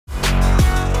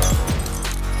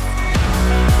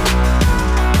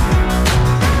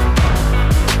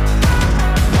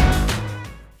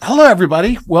Hello,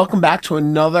 everybody. Welcome back to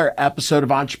another episode of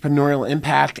Entrepreneurial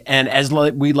Impact. And as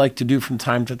we like to do from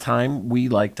time to time, we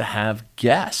like to have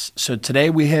guests. So today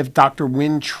we have Dr.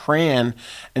 Nguyen Tran.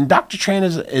 And Dr. Tran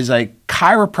is a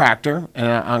chiropractor. And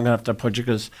I'm going to have to put you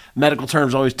because medical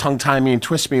terms always tongue-tie me and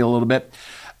twist me a little bit.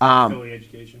 Fiddly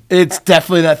education. It's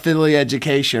definitely that fiddly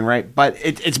education, right? But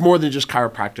it's more than just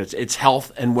chiropractor. It's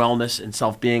health and wellness and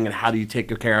self-being and how do you take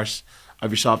good care of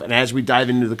yourself. And as we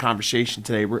dive into the conversation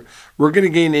today, we're going to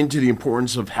get into the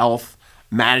importance of health,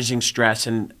 managing stress,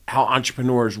 and how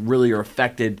entrepreneurs really are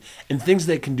affected and things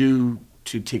they can do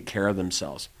to take care of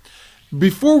themselves.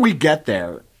 Before we get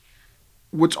there,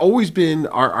 what's always been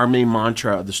our main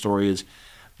mantra of the story is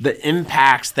the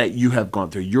impacts that you have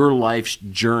gone through, your life's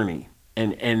journey,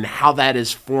 and how that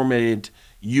has formed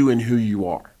you and who you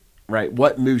are, right?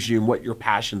 What moves you and what your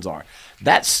passions are.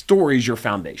 That story is your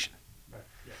foundation.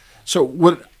 So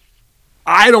what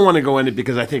I don't want to go into it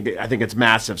because I think it's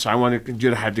massive. So I want you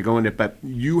to have to go into it. But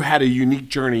you had a unique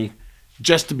journey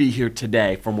just to be here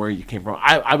today from where you came from.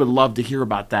 I would love to hear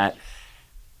about that.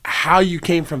 How you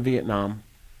came from Vietnam,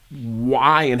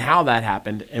 why and how that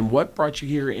happened, and what brought you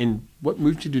here, and what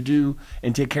moved you to do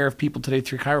and take care of people today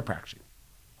through chiropractic.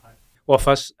 Well,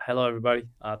 first, hello everybody.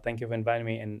 Thank you for inviting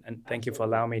me, and thank you for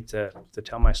allowing me to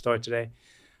tell my story today.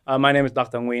 My name is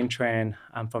Dr. Nguyen Tran.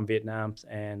 I'm from Vietnam,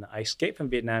 and I escaped from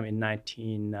Vietnam in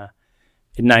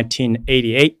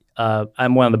 1988.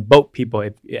 I'm one of the boat people.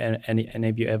 If any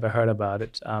of you ever heard about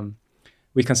it,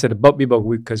 we consider boat people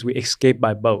because we escaped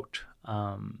by boat.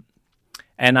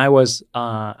 And I was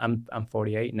I'm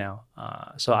 48 now.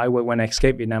 When I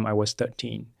escaped Vietnam, I was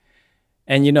 13.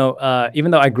 And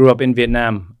even though I grew up in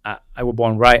Vietnam, I was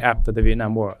born right after the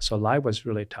Vietnam War. So life was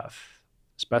really tough,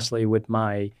 especially with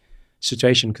my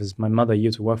situation because my mother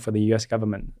used to work for the U.S.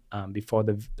 government before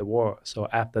the war. So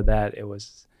after that,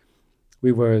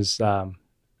 we were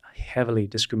heavily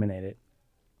discriminated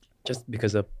just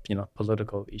because of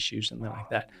political issues and things like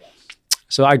that.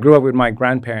 So I grew up with my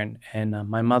grandparent, and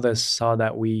my mother saw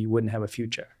that we wouldn't have a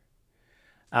future.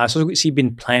 So she'd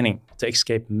been planning to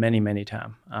escape many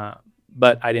times,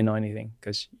 but I didn't know anything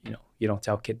because you don't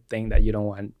tell kid things that you don't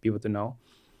want people to know.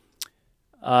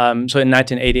 So in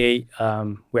 1988,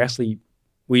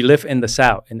 we live in the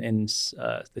South, in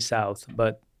the South,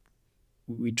 but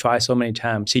we tried so many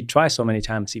times. She tried so many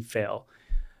times, she failed.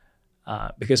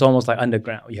 Because it's almost like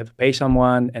underground. You have to pay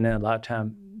someone, and then a lot of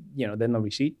time, there's no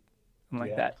receipt,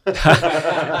 like that.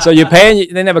 So you pay,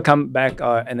 and they never come back,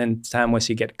 and then time when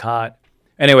she get caught.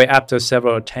 Anyway, after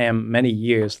several attempts, many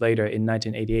years later, in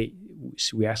 1988,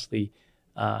 we actually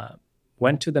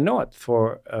went to the North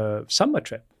for a summer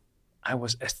trip. I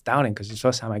was astounding because it's the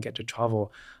first time I get to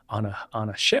travel on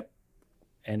a ship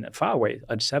and far away,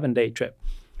 a 7-day trip.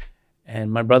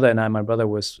 And my brother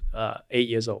was 8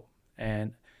 years old.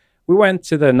 And we went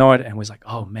to the North and was like,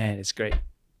 oh man, it's great.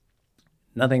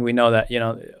 Nothing we know that,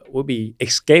 we'll be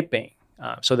escaping.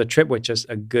 So the trip was just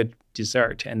a good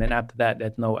dessert. And then after that,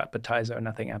 there's no appetizer or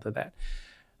nothing after that.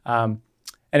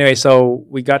 Anyway, so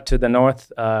we got to the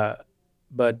North.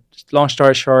 But long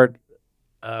story short,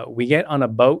 we get on a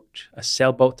boat, a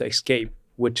sailboat to escape,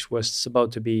 which was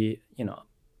supposed to be,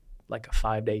 like a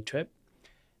 5-day trip,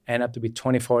 and up to be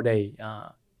 24-day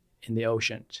in the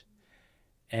ocean.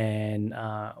 And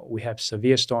we have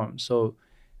severe storms. So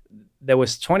there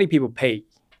was 20 people paid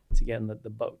to get on the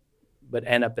boat, but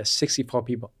end up there's 64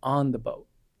 people on the boat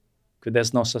because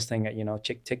there's no such thing as,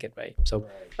 check ticket, right? So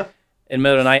in the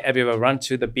middle of the night, everyone run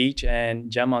to the beach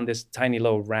and jump on this tiny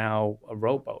little round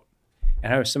rowboat.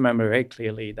 And I just remember very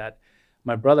clearly that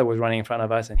my brother was running in front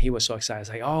of us, and he was so excited. He's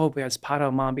like, oh, it's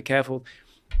paddle, Mom, be careful.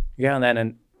 Yeah, and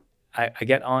then I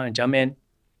get on and jump in,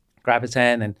 grab his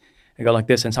hand, and go like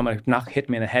this, and somebody hit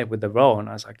me in the head with the rope, and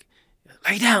I was like,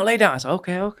 lay down. I said,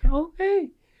 okay.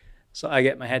 So I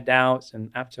get my head down, and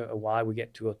after a while, we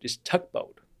get to this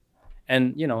tugboat.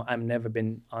 And, I've never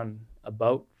been on a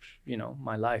boat,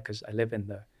 my life, because I live in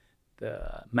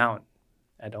the mountain.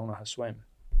 I don't know how to swim.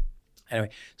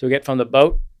 Anyway, so we get from the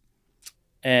boat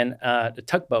and the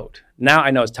tugboat. Now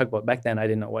I know it's tugboat. Back then I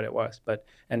didn't know what it was.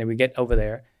 And then we get over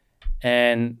there,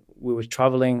 and we were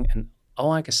traveling, and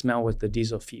all I could smell was the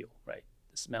diesel fuel, right?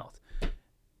 The smell.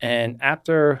 And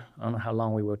after, I don't know how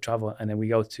long we will travel, and then we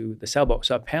go to the sailboat.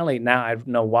 So apparently now I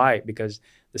know why, because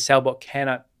the sailboat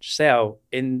cannot sail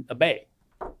in a bay.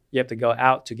 You have to go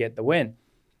out to get the wind.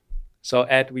 So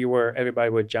everybody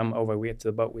would jump over. We get to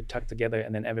the boat, we tuck together,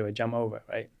 and then everybody jump over,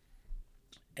 right?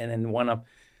 And then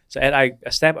I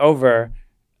step over,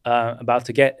 about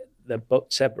to get the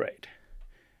boat separate.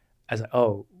 I was like,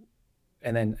 oh,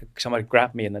 and then somebody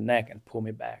grabbed me in the neck and pulled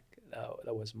me back.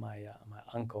 That was my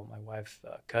uncle, my wife's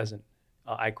cousin,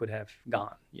 I could have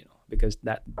gone, because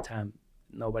that time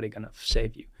nobody gonna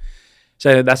save you.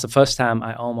 So that's the first time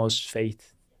I almost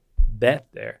faced death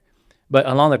there. But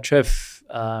along the trip,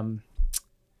 um,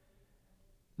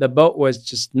 the boat was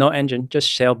just no engine,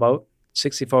 just sailboat.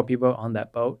 64 people on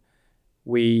that boat.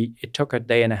 It took a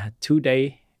day and a half, 2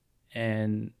 day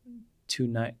and 2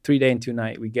 night, 3 day and 2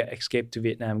 night. We get escape to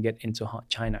Vietnam, get into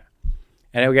China,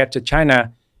 and then we get to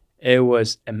China. It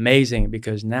was amazing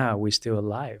because now we're still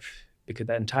alive. Because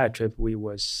that entire trip,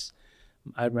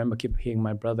 I remember keep hearing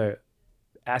my brother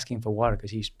asking for water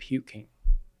because he's puking.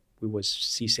 We was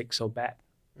seasick so bad.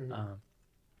 Mm-hmm.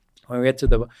 When we get to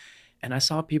the, and I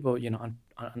saw people, on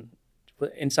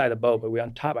inside the boat, but we're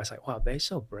on top. I was like, wow, they're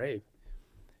so brave.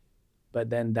 But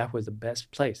then that was the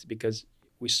best place because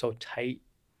we're so tight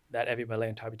that everybody lay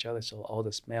on top of each other. So all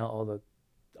the smell, all the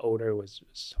odor was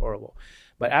horrible.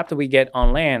 But after we get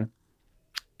on land,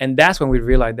 and that's when we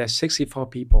realized there's 64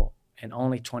 people and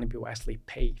only 20 people actually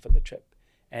paid for the trip.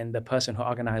 And the person who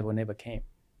organized it never came.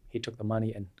 He took the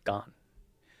money and gone.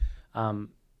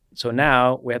 So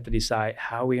now we have to decide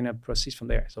how we're going to proceed from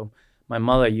there. So my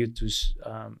mother used to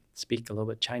speak a little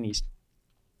bit Chinese.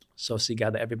 So she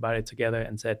gathered everybody together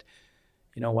and said,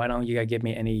 why don't you guys give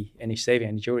me any saving,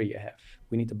 any jewelry you have?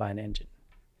 We need to buy an engine.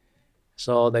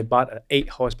 So they bought an 8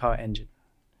 horsepower engine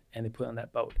and they put it on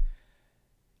that boat.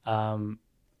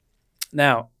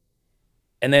 Now,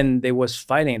 and then they was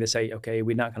fighting. They say, okay,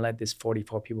 we're not gonna let these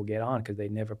 44 people get on because they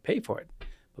never pay for it.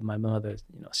 But my mother,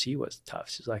 she was tough.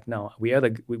 She's like, no,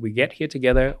 we get here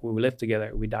together, we live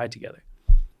together, we die together.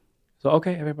 So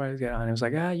okay, everybody get on. It was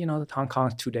like, the Hong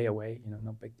Kong's 2 days away,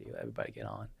 no big deal. Everybody get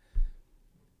on.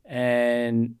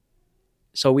 And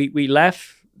so we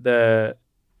left the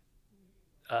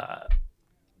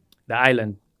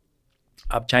island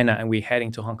of China and we're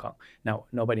heading to Hong Kong. Now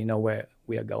nobody know where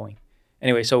we are going.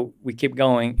 Anyway, so we keep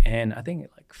going, and I think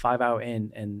like 5 hours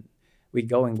in, and we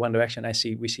go in one direction.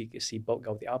 We see boat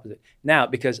go the opposite. Now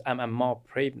because I'm more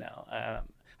brave now,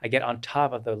 I get on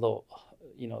top of the little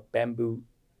bamboo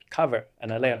cover,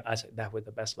 and I said that was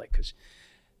the best way because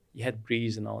you had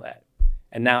breeze and all that.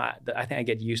 And now I think I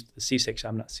get used to the seasick, so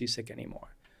I'm not seasick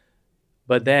anymore.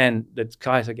 But then the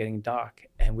skies are getting dark,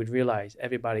 and we realize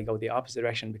everybody go the opposite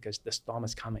direction because the storm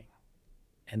is coming.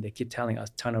 And they keep telling us,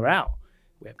 turn around.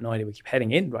 We have no idea. We keep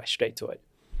heading in right straight to it.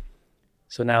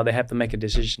 So now they have to make a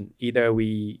decision. Either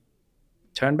we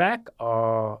turn back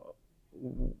or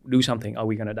do something, or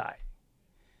we're going to die.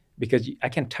 Because I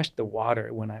can touch the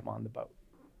water when I'm on the boat.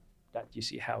 That you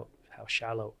see how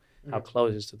shallow, how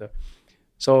close it is to the...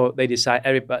 So they decide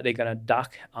everybody they're gonna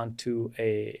dock onto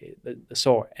the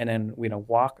shore, and then we're gonna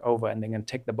walk over, and they're gonna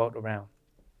take the boat around.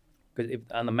 Because if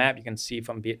on the map you can see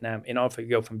from Vietnam, in order to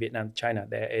go from Vietnam to China,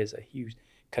 there is a huge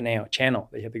channel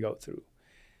they have to go through.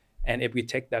 And if we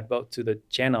take that boat to the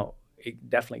channel, it's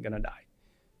definitely gonna die.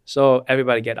 So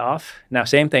everybody get off. Now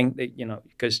same thing,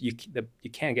 because you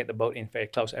can't get the boat in very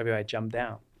close. Everybody jump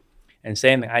down, and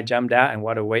same thing. I jumped down and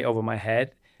water way over my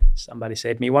head. Somebody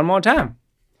saved me one more time.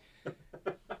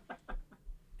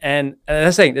 And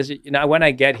that's the thing. When I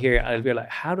get here, I realize,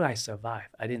 how do I survive?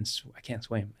 I can't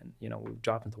swim, and we've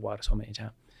dropped into water so many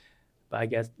times. But I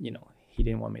guess he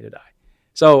didn't want me to die.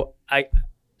 So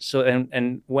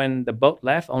and when the boat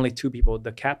left, only 2 people,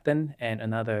 the captain and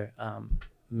another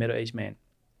middle-aged man.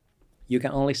 You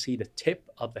can only see the tip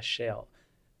of the shell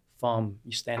from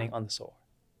you standing on the shore.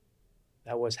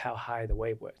 That was how high the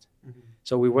wave was. Mm-hmm.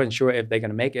 So we weren't sure if they're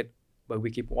gonna make it, but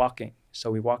we keep walking. So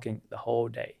we're walking the whole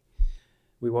day.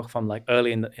 We walk from like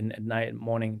early in night,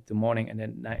 morning to morning, and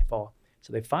then nightfall.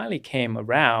 So they finally came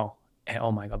around, and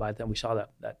oh my God, by the time we saw that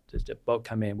the boat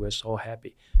come in, we were so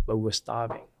happy, but we were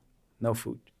starving, no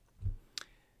food.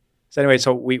 So anyway,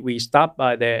 so we stopped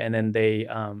by there, and then they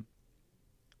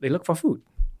look for food.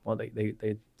 Well,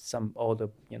 the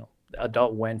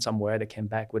adult went somewhere. They came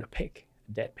back with a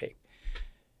dead pig,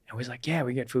 and we was like, yeah,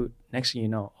 we get food. Next thing you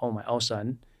know, all of a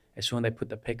sudden, as soon as they put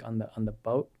the pig on the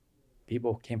boat,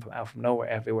 people came from nowhere,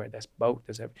 everywhere. There's boat,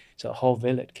 so the whole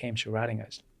village came surrounding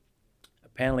us.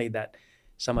 Apparently that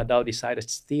some adult decided to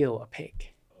steal a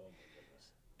pig.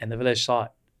 And the village saw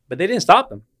it. But they didn't stop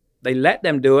them. They let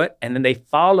them do it, and then they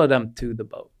followed them to the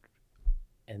boat.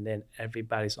 And then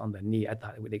everybody's on their knee. I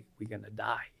thought we're going to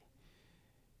die.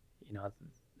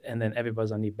 And then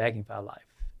everybody's on knee begging for our life.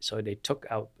 So they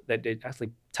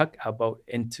actually took our boat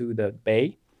into the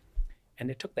bay, and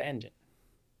they took the engine,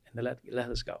 and they let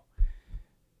us go.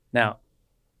 Now,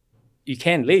 you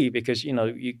can't leave because,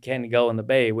 you can't go in the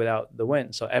bay without the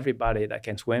wind. So everybody that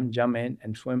can swim, jump in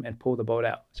and swim and pull the boat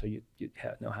out. So you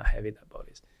know how heavy that boat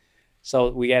is. So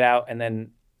we get out, and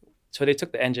then, so they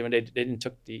took the engine, but they didn't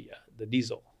took the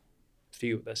diesel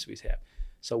few of us we have.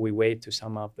 So we waved to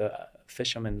some of the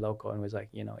fishermen local and was like,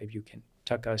 if you can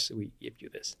tuck us, we give you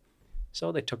this.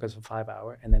 So they took us for 5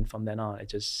 hours, and then from then on, it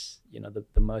just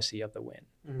the mercy of the wind.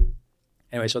 Mm-hmm.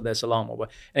 Anyway, so that's a long one.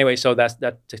 But anyway, so that's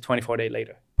 24 days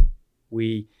later.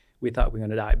 We thought we were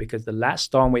gonna die because the last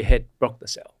storm we hit broke the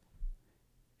sail,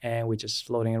 and we're just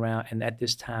floating around. And at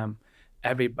this time,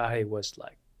 everybody was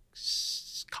like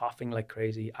coughing like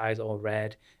crazy, eyes all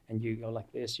red, and you go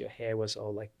like this. Your hair was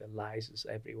all like the lice is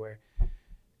everywhere,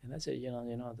 and that's it.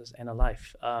 This end of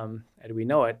life, and we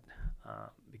know it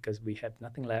because we had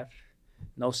nothing left,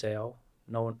 no sail,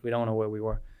 we don't know where we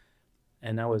were,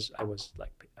 and I was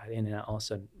like, and all of a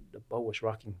sudden the boat was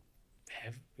rocking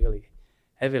really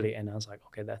heavily, and I was like,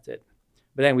 okay, that's it.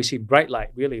 But then we see bright light,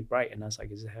 really bright, and I was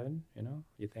like, is it heaven?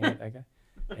 You think like that,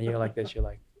 and you're like this, you're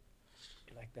like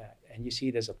that, and you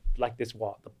see there's this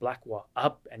wall, the black wall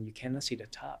up, and you cannot see the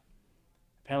top.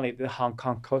 Apparently, the Hong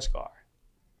Kong Coast Guard.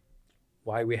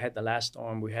 Why we had the last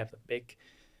storm, we have the big,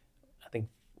 I think,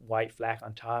 white flag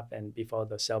on top, and before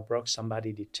the sail broke,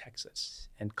 somebody detects us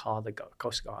and called the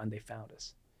Coast Guard, and they found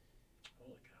us.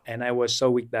 Holy cow. And I was so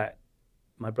weak that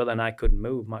my brother and I couldn't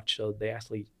move much, so they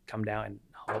actually come down and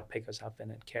pick us up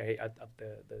and then carry up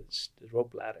the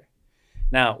rope ladder.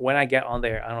 Now, when I get on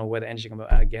there, I don't know where the engine comes.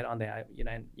 I get on there,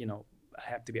 I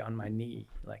have to be on my knee,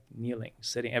 like kneeling,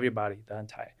 sitting, everybody, the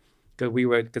entire, because we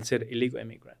were considered illegal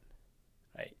immigrant,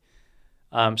 right?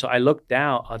 So I looked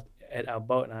down at our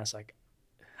boat, and I was like,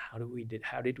 how did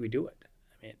we do it?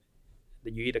 I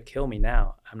mean, you either kill me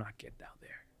now, I'm not getting down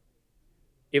there.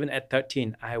 Even at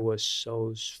 13, I was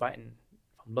so frightened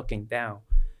from looking down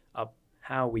of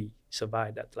how we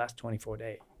survived that last 24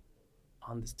 days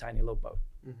on this tiny little boat.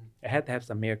 Mm-hmm. I had to have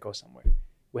some miracle somewhere.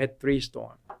 We had 3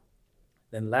 storms.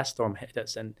 Then last storm hit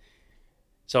us, and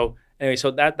so anyway,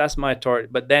 so that's my story.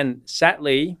 But then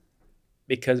sadly,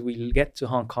 because we get to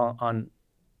Hong Kong on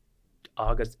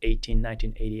August 18,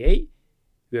 1988,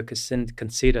 we were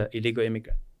considered illegal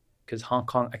immigrant because Hong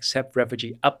Kong accept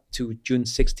refugee up to June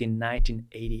 16,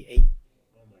 1988.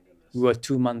 Oh my goodness. We were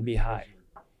 2 months behind.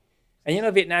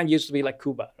 And Vietnam used to be like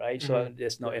Cuba, right? Mm-hmm. So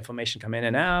there's no information coming in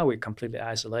and out. We're completely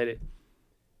isolated.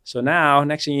 So now,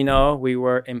 next thing you know, we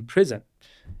were in prison.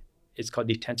 It's called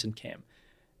detention camp.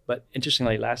 But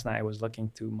interestingly, last night I was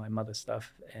looking through my mother's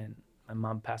stuff, and my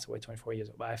mom passed away 24 years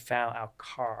ago. But I found our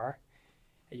car,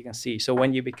 and you can see. So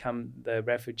when you become the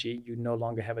refugee, you no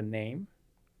longer have a name.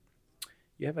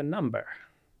 You have a number.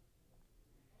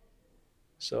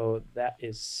 So that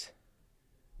is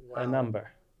a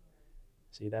number.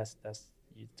 See, that's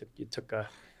you took a.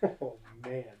 Oh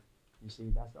man! You see,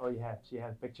 that's all you have. She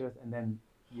has pictures, and then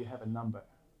you have a number.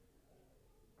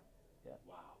 Yeah.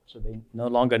 Wow. So they no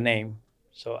longer name.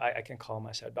 So I can call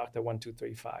myself Doctor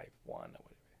 12351 or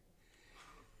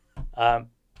whatever.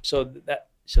 So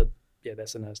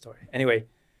that's another story. Anyway.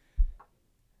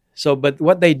 So, but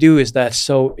what they do is that,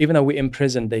 so even though we're in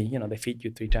prison, they feed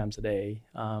you 3 times a day.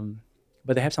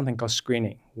 But they have something called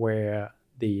screening, where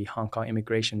the Hong Kong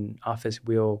Immigration Office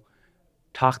will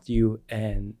talk to you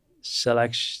and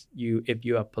select you if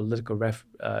you're a political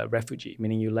refugee,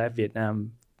 meaning you left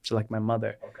Vietnam, so like my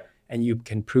mother, okay. And you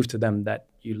can prove to them that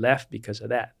you left because of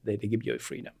that. They give you a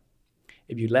freedom.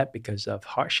 If you left because of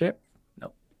hardship,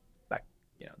 no, back,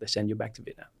 they send you back to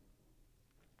Vietnam.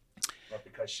 Not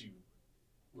because she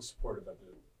was supportive of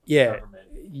the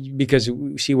government. Because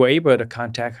she were able to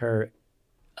contact her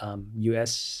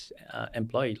U.S.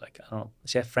 employee, like, I don't know,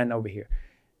 she had a friend over here,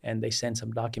 and they sent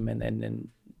some document, and then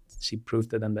she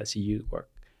proved to them that she used work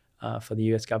for the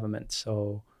U.S. government.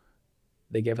 So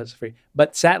they gave us free.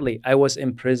 But sadly, I was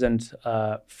imprisoned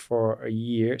for a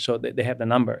year. So they have the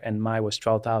number, and mine was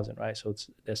 12,000, right? So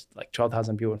there's like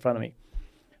 12,000 people in front of me.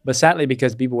 But sadly,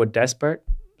 because people were desperate,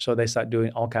 so they started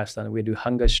doing all kinds of stuff. We do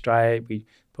hunger strike, we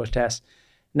protest.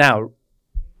 Now,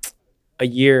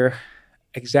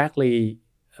 exactly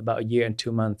about a year and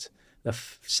 2 months, the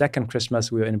second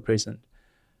Christmas we were in prison,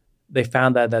 they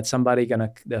found that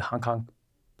the Hong Kong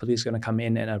police gonna come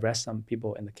in and arrest some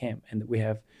people in the camp. And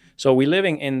we're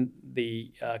living in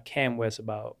the camp where it's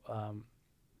about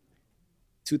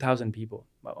 2,000 people,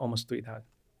 almost 3,000.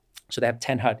 So they have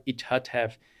 10 huts. Each hut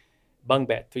have bunk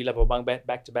bed, 3-level bunk bed,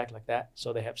 back to back like that.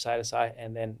 So they have side to side,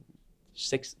 and then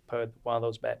 6 per one of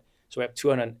those beds. So we have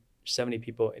 270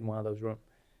 people in one of those rooms,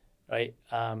 right?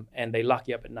 And they lock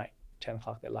you up at night. 10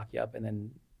 o'clock, they lock you up, and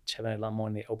then 7 in the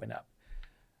morning, they open up.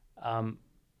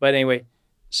 But anyway,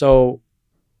 so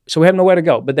we have nowhere to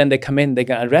go. But then they come in, they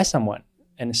can arrest someone,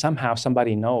 and somehow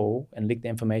somebody know and leak the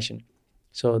information.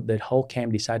 So the whole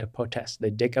camp decide to protest. They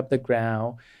dig up the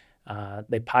ground,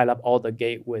 they pile up all the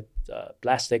gate with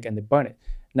plastic, and they burn it.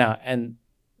 Now, and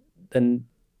then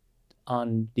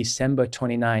on December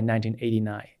 29,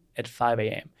 1989, at 5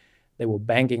 a.m., they were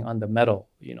banging on the metal,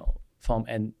 foam.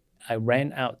 And I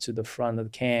ran out to the front of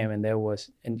the camp, and there was,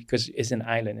 and because it's an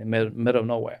island in the middle of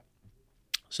nowhere.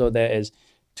 So there is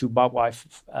two barbed wire,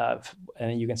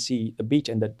 and you can see the beach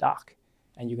and the dock,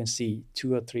 and you can see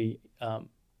 2 or 3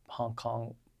 Hong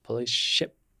Kong police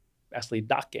ship actually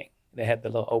docking. They had the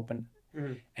little open,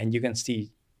 and you can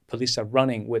see police are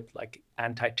running with like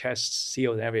anti-terrorist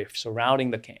SEALs and everything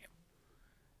surrounding the camp.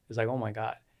 It's like, oh my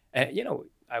God. And,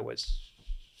 I was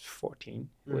 14.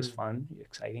 It was fun,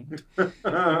 exciting. Know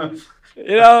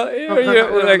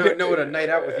what a night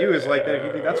out with you is like. That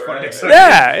you think that's fun and exciting.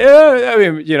 Yeah. I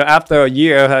mean, after a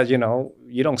year,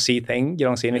 you don't see things, you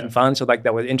don't see anything fun. So like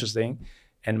that was interesting.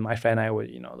 And my friend and I would,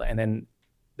 and then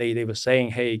they were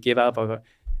saying, hey, give up.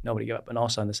 Nobody gave up. And all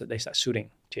of a sudden they start shooting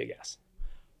tear gas.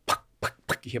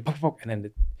 And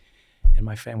then and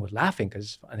my friend was laughing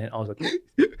and then also,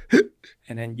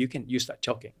 and then you start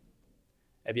choking.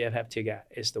 If you ever have tear gas,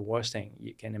 it's the worst thing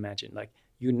you can imagine. Like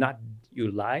you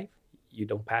live, you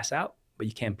don't pass out, but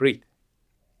you can't breathe.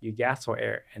 You gasp for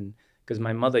air. And because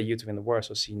my mother used to be in the war,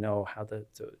 so she know how to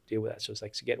deal with that. So it's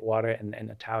like to get water and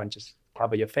a towel and just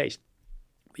cover your face.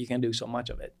 But you can do so much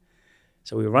of it.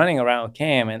 So we were running around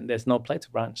camp and there's no place to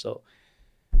run. So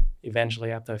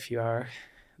eventually after a few hours,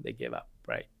 they gave up,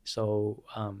 right? So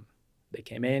they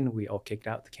came in, we all kicked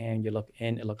out the camp. You look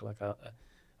in, it looked like a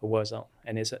war zone.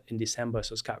 And it's in December,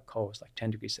 so it's got cold. It's like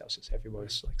 10 degrees Celsius. Everybody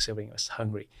was like sitting, was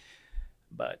hungry.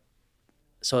 But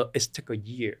so it took a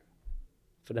year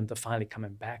for them to finally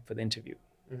coming back for the interview.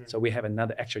 So we have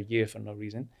another extra year for no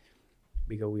reason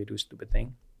because we do stupid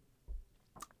thing.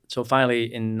 So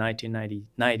finally in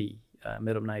 1990,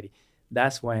 middle of 90,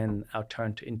 that's when our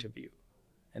turn to interview.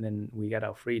 And then we got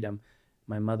our freedom.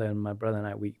 My mother and my brother and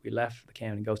I, we left the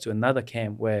camp and go to another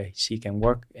camp where she can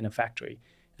work in a factory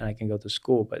and I can go to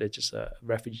school, but it's just a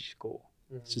refugee school.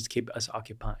 It's just to keep us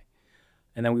occupied.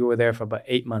 And then we were there for about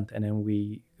 8 months, and then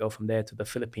we go from there to the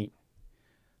Philippines.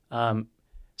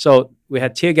 So we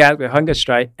had tear gas, we had hunger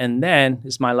strike, and then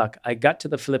it's my luck. I got to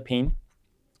the Philippines.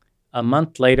 A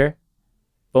month later,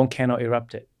 volcano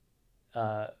erupted.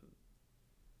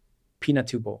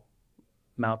 Pinatubo,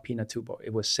 Mount Pinatubo.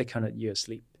 It was 600 years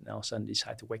sleep, and all of a sudden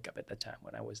decided to wake up at that time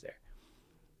when I was there.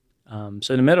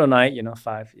 So in the middle of the night,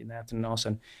 5 in the afternoon, all of a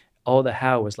sudden, all the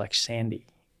house was like sandy,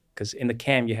 because in the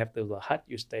camp you have the little hut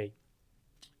you stay,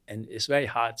 and it's very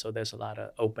hot, so there's a lot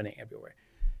of opening everywhere.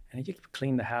 And you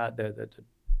clean the house, the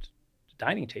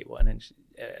dining table, and then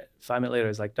 5 minutes later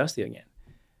it's like dusty again.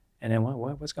 And then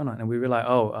what's going on? And we realized,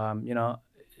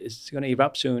 it's going to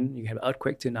erupt soon. You have an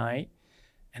earthquake tonight.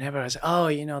 And everybody said,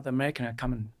 the Americans are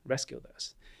coming and rescue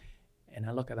us. And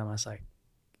I look at them, I was like,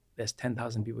 there's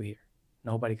 10,000 people here.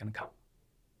 Nobody can come.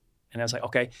 And I was like,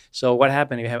 okay, so what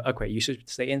happened if you have an earthquake? You should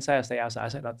stay inside or stay outside. I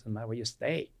said, that doesn't matter where you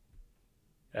stay.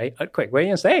 Right? Earthquake, where are you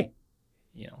going to stay?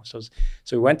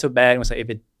 So we went to bed and we said, if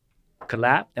it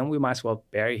collapsed, then we might as well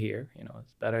bury here.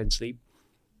 It's better than sleep.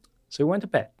 So we went to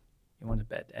bed.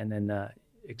 And then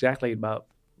exactly about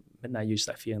midnight, you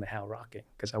start feeling the house rocking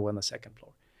because I was on the second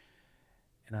floor.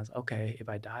 And I was okay, if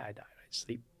I die, I die. Right?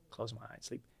 Sleep, close my eyes,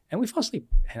 sleep. And we fall asleep.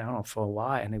 And I don't know, for a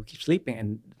while, and then we keep sleeping,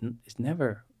 and it's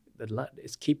never,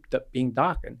 it's keep being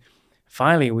dark. And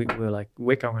finally, we were like,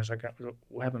 wake up, I was like,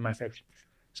 what happened to my face?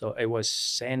 So it was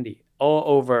sandy all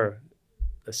over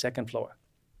the second floor.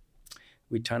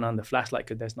 We turned on the flashlight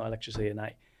because there's no electricity at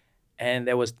night. And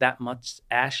there was that much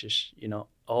ashes,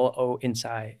 all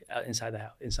inside the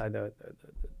house, inside the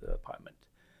apartment.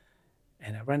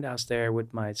 And I ran downstairs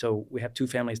with so we have 2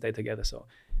 families stay together. So,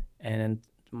 and then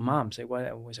mom said,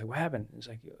 what? We said, what happened? It's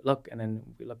like, look, and then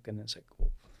we look, and it's like, well,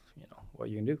 what are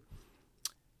you gonna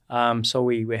do? So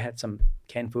we had some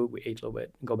canned food, we ate a little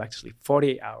bit, and go back to sleep.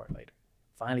 48 hours later,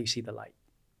 finally see the light.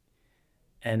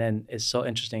 And then it's so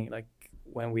interesting, like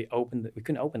when we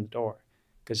couldn't open the door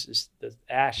because it's the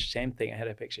ash, same thing. I had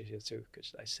a picture here too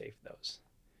because I saved those.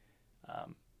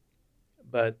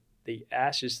 But the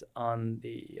ashes on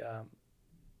the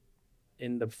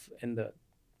in the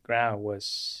ground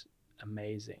was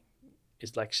amazing.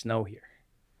 It's like snow here,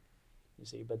 you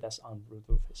see, but that's on the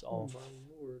roof. It's all, oh my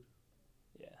Lord.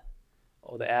 Yeah,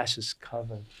 all the ashes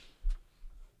covered.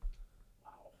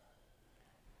 Wow.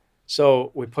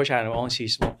 So we push out and we only see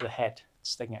the head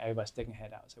sticking. Everybody sticking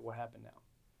head out. So what happened now?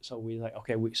 So we like,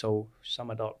 okay, so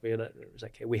some adult realized it was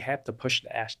like, okay, we have to push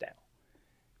the ash down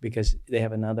because they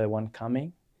have another one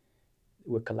coming. It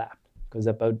would collapse because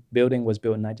the building was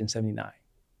built in 1979,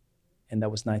 and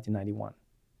that was 1991.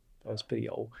 That was pretty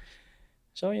old.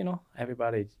 So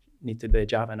everybody needed their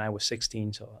job, and I was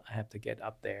 16, so I had to get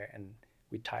up there and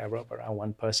we tie a rope around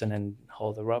one person and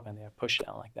hold the rope and they push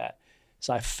down like that.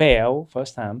 So I failed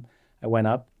first time. I went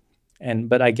up,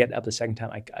 but I get up the second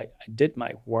time. I did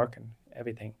my work and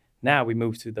everything. Now we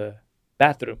move to the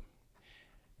bathroom.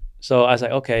 So I was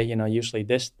like, okay, usually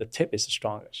the tip is the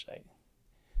strongest, right?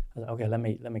 I was like, okay,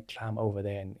 let me climb over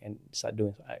there and start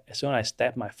doing. So as soon as I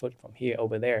step my foot from here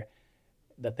over there,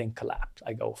 the thing collapsed.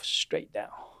 I go straight down.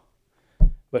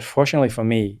 But fortunately for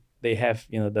me, they have,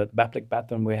 the public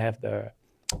bathroom, we have the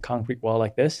concrete wall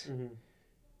like this. Mm-hmm.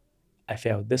 I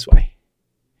fell this way.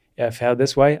 If I fell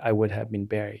this way, I would have been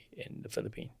buried in the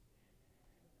Philippines.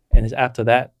 And it's after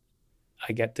that,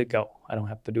 I get to go. I don't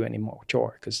have to do any more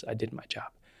chore because I did my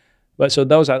job. But so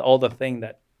those are all the things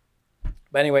that,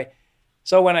 but anyway,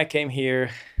 so when I came here,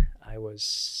 I was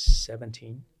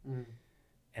 17. Mm.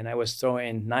 And I was thrown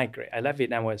in 9th grade. I left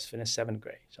Vietnam when I was finished 7th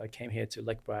grade. So I came here to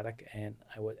Lake Braddock and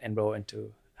I was enrolled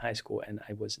into high school and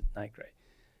I was in 9th grade.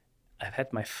 I've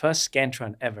had my first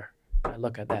Scantron ever. I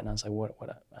look at that and I was like, what I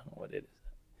don't know what it is.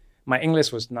 My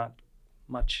English was not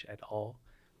much at all.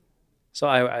 So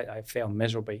I failed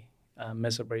miserably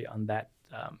on that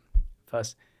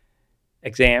first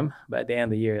exam. But at the end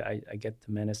of the year, I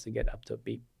managed to get up to a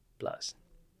B+.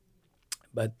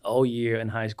 But all year in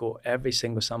high school, every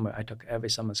single summer, I took every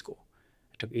summer school.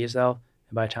 I took ESL,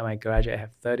 and by the time I graduate, I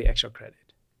have 30 extra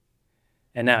credit.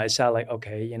 And now it sounds like,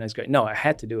 okay, it's great. No, I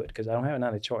had to do it because I don't have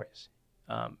another choice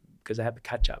because I have to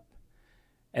catch up.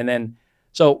 And then,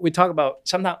 so we talk about,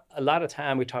 sometimes, a lot of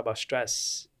time we talk about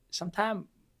stress. Sometimes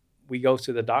we go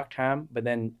to the dark time, but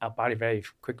then our body very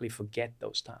quickly forget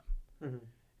those times. Mm-hmm.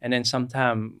 And then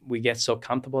sometimes we get so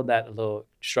comfortable that a little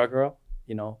struggle,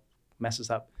 messes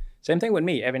up. Same thing with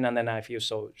me. Every now and then I feel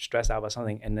so stressed out about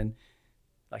something. And then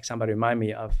like somebody remind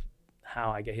me of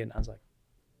how I get here. And I was like,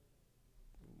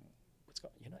 what's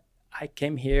going on? I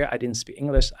came here. I didn't speak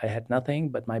English. I had nothing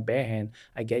but my bare hand.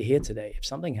 I get here today. If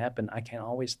something happened, I can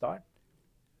always start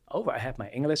over. I have my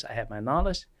English. I have my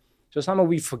knowledge. So somehow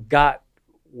we forgot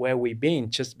where we've been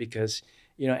just because,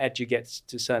 as you get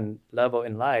to a certain level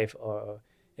in life or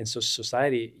in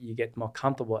society, you get more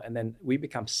comfortable and then we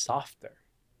become softer.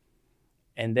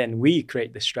 And then we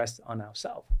create the stress on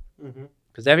ourselves.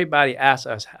 Because everybody asks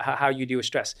us how you deal with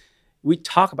stress. We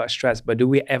talk about stress, but do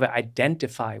we ever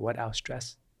identify what our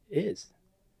stress is?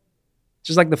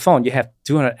 Just like the phone, you have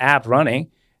 200 apps running,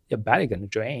 your battery going to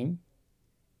drain,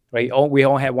 right? We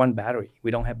all have one battery. We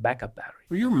don't have backup battery.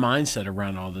 Well, your mindset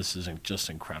around all this is just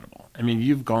incredible. I mean,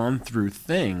 you've gone through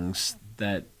things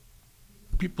that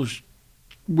people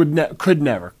could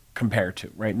never compare to,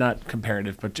 right? Not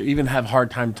comparative, but to even have a hard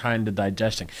time to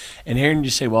digesting. And hearing you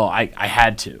say, well, I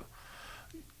had to.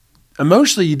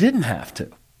 Emotionally, you didn't have to.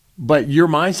 But your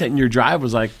mindset and your drive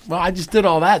was like, well, I just did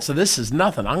all that, so this is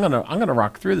nothing. I'm gonna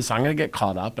rock through this. I'm gonna get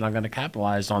caught up and I'm gonna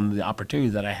capitalize on the opportunity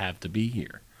that I have to be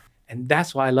here. And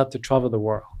that's why I love to travel the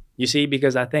world. You see,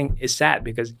 because I think it's sad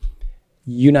because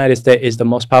United States is the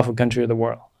most powerful country of the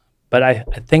world. But I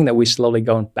think that we're slowly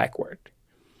going backward.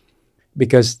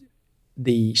 Because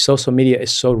the social media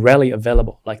is so rarely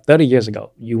available. Like 30 years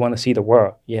ago, you want to see the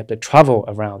world, you have to travel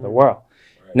around the world.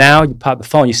 Right. Now you pop the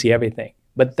phone, you see everything.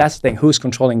 But that's the thing, who's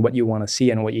controlling what you want to see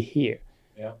and what you hear?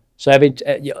 Yeah. So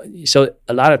so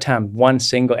a lot of time, one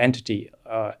single entity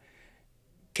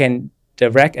can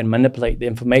direct and manipulate the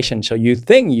information. So you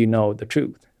think you know the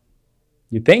truth.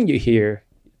 You think you hear,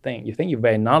 you think you're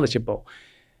very knowledgeable.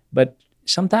 But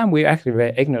sometimes we're actually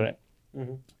very ignorant.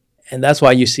 Mm-hmm. And that's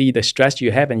why you see the stress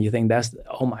you have and you think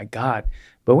oh my God.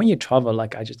 But when you travel,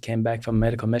 like I just came back from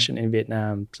medical mission in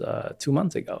Vietnam 2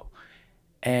 months ago.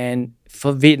 And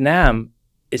for Vietnam,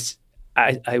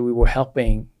 we were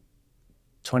helping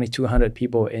 2,200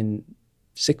 people in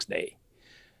 6 days.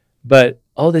 But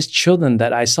all these children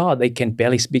that I saw, they can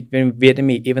barely speak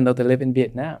Vietnamese, even though they live in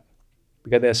Vietnam.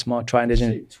 Because they're small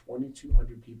transition.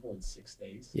 2,200 people in 6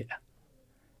 days? Yeah.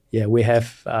 Yeah, we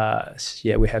have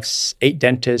 8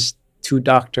 dentists, 2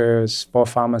 doctors, 4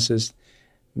 pharmacists,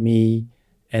 me,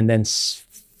 and then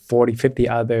 40, 50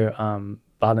 other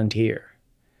volunteer.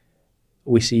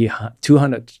 We see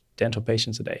 200 dental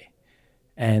patients a day.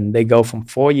 And they go from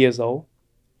 4 years old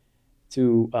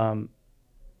to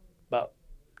about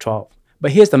 12.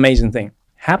 But here's the amazing thing.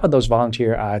 Half of those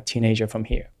volunteers are teenagers from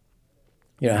here.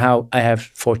 How I have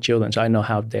 4 children, so I know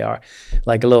how they are.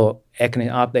 Like a little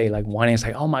economic update, like one is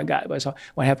like, oh my God,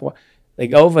 what happened? They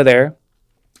go over there,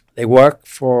 they work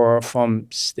they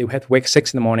have to wake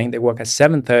 6 in the morning, they work at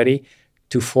 7:30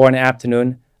 to 4 in the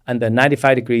afternoon under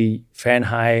 95 degree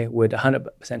Fahrenheit with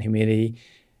 100% humidity,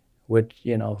 with,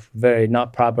 very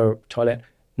not proper toilet.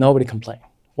 Nobody complains.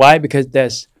 Why? Because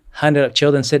there's hundreds of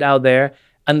children sit out there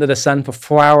under the sun for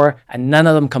 4 hours and none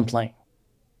of them complain.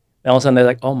 And all of a sudden they're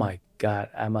like, oh my God,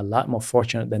 I'm a lot more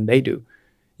fortunate than they do.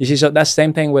 You see, so that's the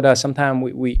same thing with us. Sometimes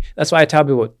we that's why I tell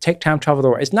people, take time, travel the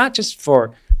world. It's not just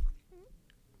for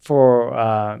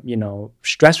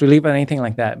stress relief or anything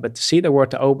like that, but to see the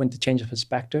world, to open, to change the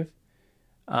perspective.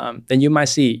 Then you might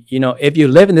see, if you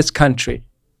live in this country,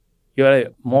 you're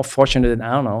more fortunate than,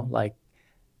 I don't know, like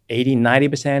 80,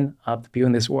 90% of the people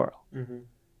in this world. Mm-hmm.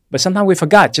 But sometimes we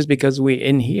forgot, just because we're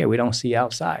in here, we don't see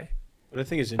outside. What I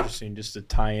think is interesting, just to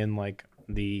tie in like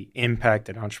the impact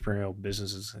that entrepreneurial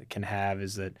businesses can have,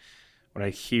 is that what I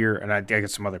hear, and I get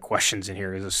some other questions in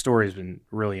here, because the story has been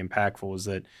really impactful, is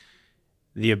that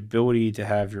the ability to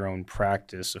have your own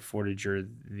practice afforded you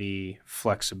the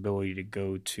flexibility to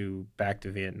go back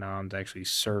to Vietnam to actually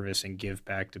service and give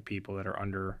back to people that are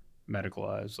under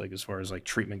medicalized, like as far as like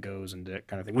treatment goes and that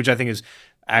kind of thing, which I think is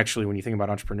actually, when you think about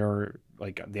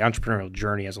like the entrepreneurial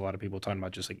journey, has a lot of people talking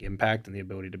about just like impact and the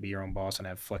ability to be your own boss and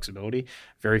have flexibility.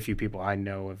 Very few people I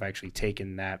know have actually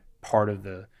taken that part of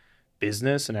the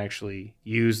business and actually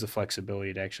use the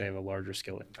flexibility to actually have a larger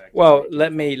scale impact. Well,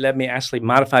 let me actually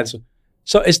modify this.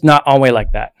 So it's not always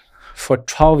like that. For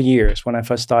 12 years, when I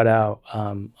first started out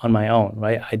on my own,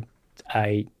 right,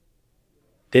 I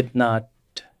did not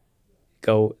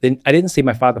go. I didn't see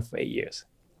my father for 8 years,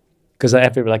 because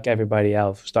like everybody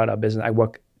else, start our business, I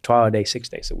work 12 a day, 6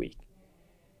 days a week.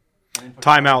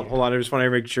 Time out. Hold on. I just want to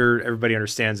make sure everybody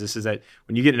understands this, is that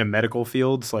when you get into medical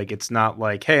fields, like it's not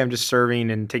like, hey, I'm just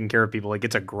serving and taking care of people. Like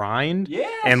it's a grind.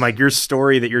 Yes. And like your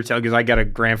story that you're telling, because I got a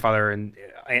grandfather and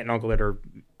aunt and uncle that are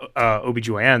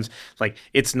OBGYNs, like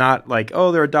it's not like,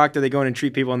 oh, they're a doctor, they go in and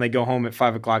treat people and they go home at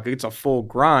 5 o'clock. It's a full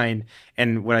grind.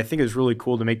 And what I think is really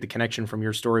cool to make the connection from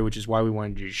your story, which is why we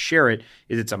wanted you to share it,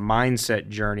 is it's a mindset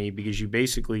journey, because you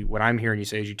basically, what I'm hearing you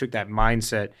say is you took that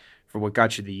mindset for what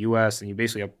got you to the US and you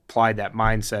basically applied that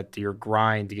mindset to your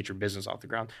grind to get your business off the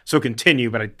ground. So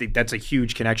continue, but I think that's a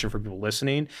huge connection for people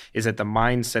listening, is that the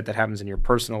mindset that happens in your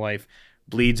personal life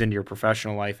bleeds into your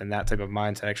professional life, and that type of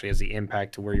mindset actually has the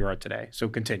impact to where you are today. So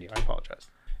continue. I apologize.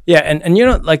 Yeah, and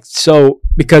like, so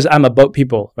because I'm a boat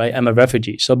people, right? I'm a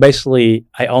refugee. So basically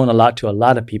I own a lot to a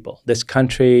lot of people, this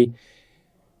country.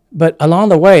 But along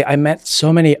the way, I met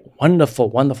so many wonderful,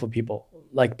 wonderful people,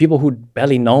 like people who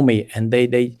barely know me. And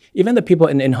they even the people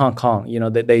in Hong Kong,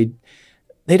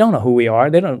 they don't know who we are.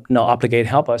 They don't know obligated to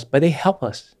help us, but they help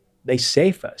us. They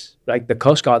save us, like the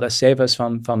Coast Guard that save us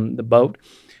from the boat,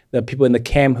 the people in the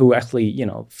camp who actually,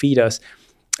 feed us.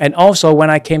 And also when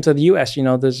I came to the US,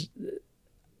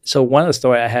 so one of the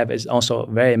story I have is also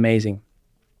very amazing.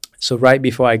 So right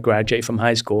before I graduated from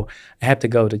high school, I had to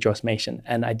go to George Mason,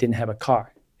 and I didn't have a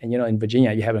car. And in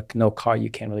Virginia, you have no car, you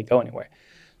can't really go anywhere.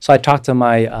 So I talked to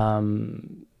my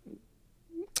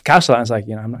counselor. I was like,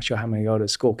 I'm not sure how I'm going to go to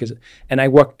school, and I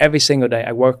work every single day.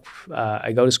 I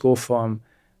go to school from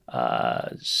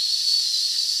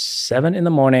 7 in the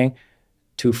morning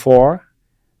to 4,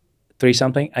 3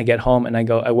 something. I get home and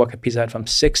I work at Pizza Hut from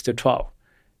 6 to 12.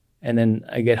 And then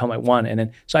I get home at 1. And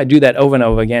then, so I do that over and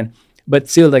over again. But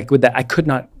still, like with that, I could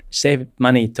not save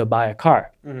money to buy a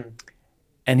car. Mm-hmm.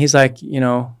 And he's like,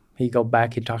 he go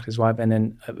back, he talked to his wife, and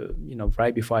then,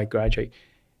 right before I graduate,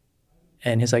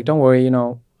 and he's like, don't worry,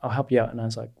 I'll help you out. And I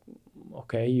was like,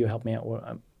 okay, you help me out. Well,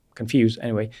 I'm confused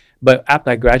anyway. But after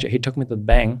I graduated, he took me to the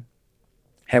bank,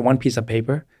 had one piece of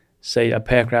paper, say a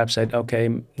paragraph said, okay,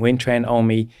 Nguyen Tran owe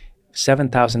me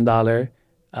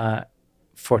 $7,000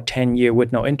 for 10 years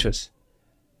with no interest.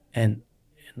 And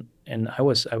I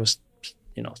was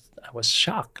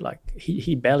shocked. Like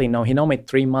he barely know. He know me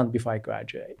 3 months before I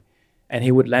graduated. And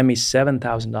he would lend me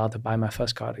 $7,000 to buy my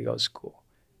first car to go to school.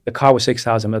 The car was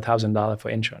 $6,000, but $1,000 for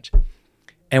insurance.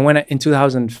 And in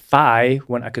 2005,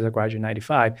 because I graduated in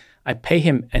 95, I pay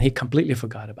him, and he completely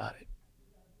forgot about it.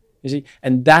 You see,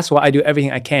 and that's why I do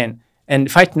everything I can.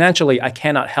 And financially, I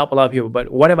cannot help a lot of people, but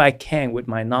whatever I can with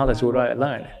my knowledge, what I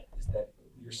learned. Is that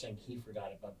you're saying he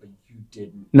forgot about, but you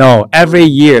didn't? No, every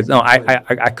year. No,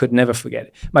 I could never forget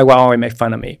it. My wife always make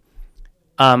fun of me.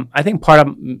 I think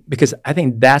because I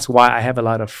think that's why I have a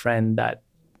lot of friends that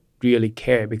really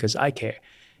care, because I care.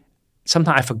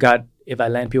 Sometimes I forgot if I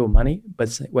lend people money,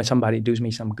 but when somebody does me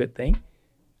some good thing,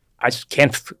 I just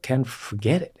can't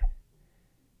forget it.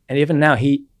 And even now,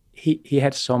 he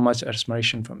had so much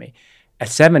admiration for me. At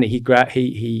 70,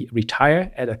 he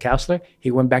retired as a counselor.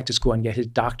 He went back to school and get his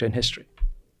doctorate in history.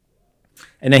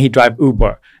 And then he drive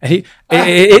Uber. And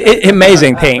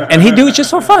amazing thing. And he do it just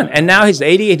for fun. And now he's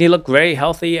 80 and he look very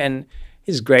healthy and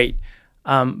he's great.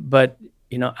 But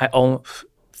I owe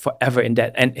forever in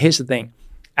debt. And here's the thing.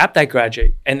 After I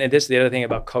graduate, and this is the other thing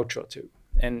about cultural too.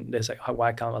 And there's like,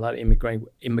 why can't a lot of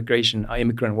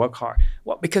immigrant work hard?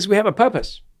 Well, because we have a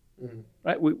purpose.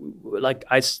 right?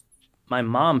 My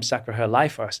mom sacrificed her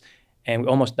life for us, and we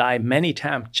almost died many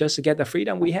times just to get the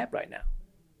freedom we have right now.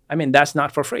 I mean, that's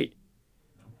not for free.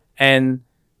 And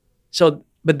so,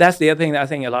 but that's the other thing that I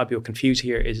think a lot of people confuse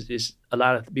here is a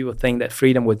lot of people think that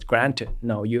freedom was granted.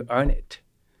 No, you earn it,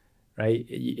 right?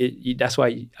 That's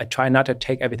why I try not to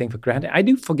take everything for granted. I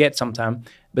do forget sometimes,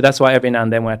 but that's why every now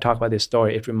and then when I talk about this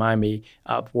story, it reminds me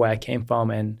of where I came from,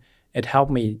 and it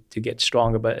helped me to get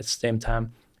stronger. But at the same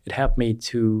time, it helped me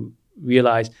to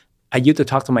realize I used to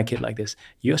talk to my kid like this: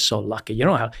 "You're so lucky, you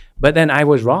don't know how." But then I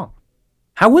was wrong.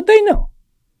 How would they know?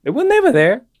 They were never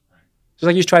there. It's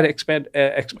like you try to explain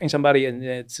somebody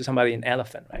to somebody an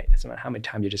elephant, right? It doesn't matter how many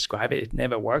times you describe it, it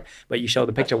never worked. But you show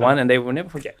the picture one, and they will never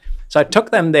forget. So I took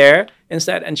them there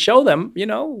instead and show them,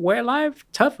 where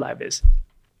tough life is.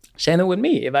 Same thing with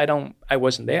me. If I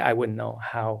wasn't there, I wouldn't know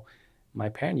how my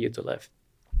parents used to live.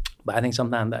 But I think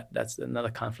sometimes that's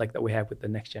another conflict that we have with the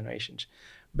next generations.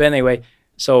 But anyway,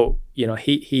 so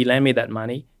he lent me that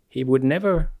money. He would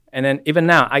never, and then even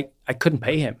now I couldn't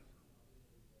pay him.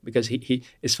 Because he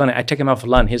it's funny, I take him out for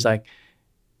lunch. He's like,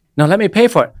 "No, let me pay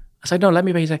for it." I was like, "No, let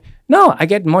me pay." He's like, "No, I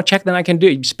get more check than I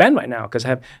can spend right now because I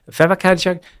have a federal card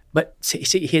check." But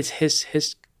see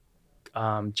his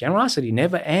generosity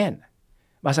never ends.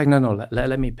 I was like, "No,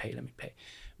 let me pay.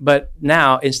 But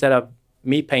now instead of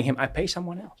me paying him, I pay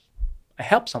someone else. I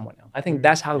help someone else. I think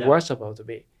that's how we're supposed to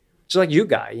be. Just like you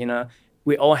guys,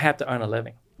 we all have to earn a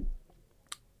living.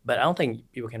 But I don't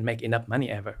think people can make enough money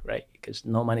ever, right? Because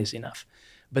no money is enough.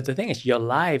 But the thing is, your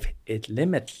life is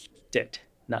limited,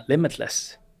 not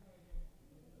limitless.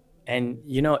 And,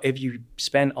 if you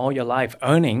spend all your life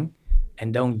earning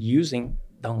and don't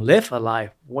live a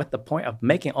life, what's the point of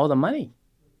making all the money?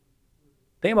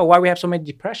 Think about why we have so much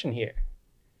depression here.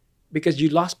 Because you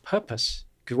lost purpose.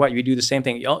 Because you do the same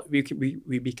thing.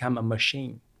 We become a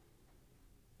machine.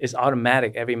 It's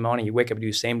automatic. Every morning you wake up, do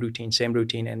the same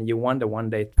routine, and you wonder one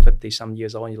day, 50-some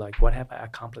years old, you're like, what have I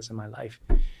accomplished in my life?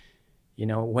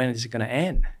 When is it going to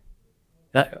end?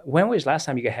 When was the last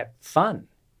time you had fun?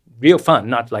 Real fun,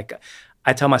 not like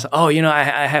I tell myself,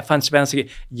 I have fun spending.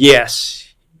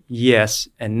 Yes,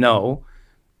 and no.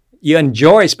 You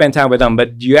enjoy spending time with them,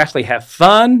 but do you actually have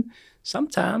fun?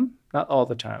 Sometimes, not all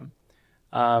the time.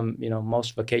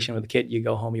 Most vacation with a kid, you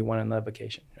go home, you want another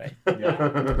vacation, right?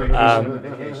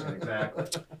 Vacation,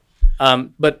 exactly.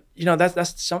 But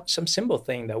that's some simple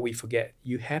thing that we forget.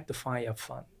 You have to find your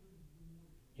fun.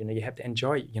 You have to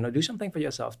enjoy it. Do something for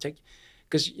yourself.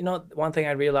 Because one thing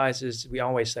I realized is we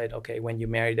always said, okay, when you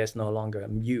marry, there's no longer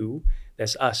you,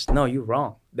 there's us. No, you're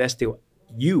wrong. There's still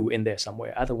you in there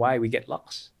somewhere. Otherwise, we get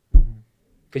lost.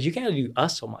 Because you can't do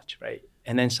us so much, right?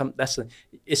 And then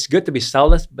it's good to be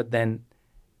selfless, but then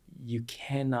you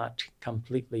cannot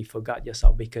completely forget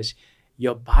yourself because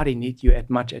your body needs you as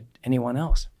much as anyone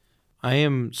else. I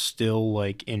am still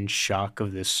in shock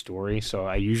of this story. So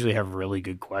I usually have really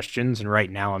good questions. And right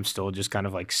now I'm still just kind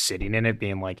of sitting in it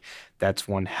being like, that's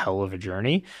one hell of a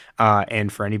journey.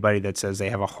 And for anybody that says they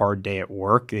have a hard day at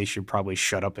work, they should probably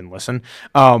shut up and listen.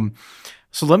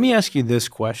 So let me ask you this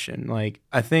question.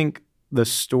 I think the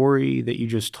story that you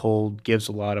just told gives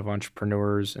a lot of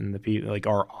entrepreneurs and the people,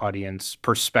 our audience,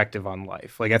 perspective on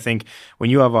life. I think when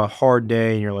you have a hard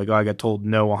day and you're like, oh, I got told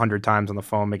no 100 times on the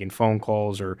phone, making phone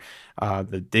calls, or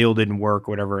the deal didn't work,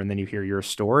 whatever, and then you hear your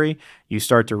story, you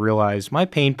start to realize my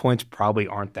pain points probably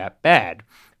aren't that bad,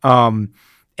 and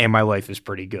my life is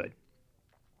pretty good.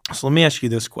 So let me ask you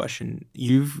this question.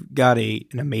 You've got an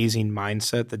amazing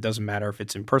mindset that doesn't matter if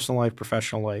it's in personal life,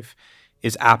 professional life,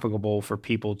 is applicable for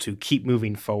people to keep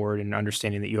moving forward and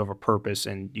understanding that you have a purpose,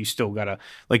 and you still gotta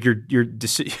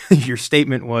your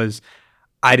statement was,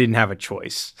 I didn't have a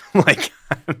choice.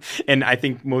 And I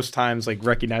think most times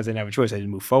recognize I didn't have a choice, I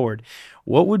didn't move forward.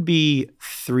 What would be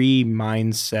 3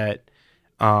 mindset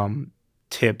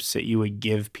tips that you would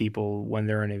give people when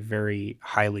they're in a very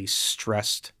highly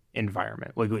stressed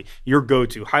environment? Your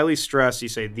go-to, highly stressed, you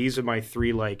say, these are my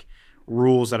 3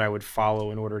 rules that I would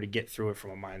follow in order to get through it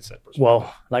from a mindset perspective?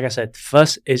 Well, like I said,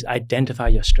 first is identify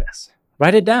your stress.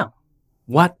 Write it down.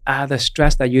 What are the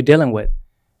stress that you're dealing with?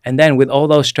 And then with all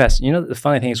those stress, the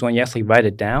funny thing is when you actually write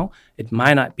it down, it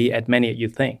might not be as many as you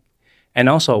think. And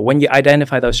also, when you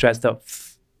identify those stress,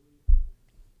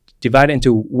 divide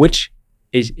into which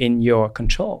is in your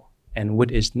control and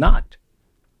what is not.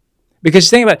 Because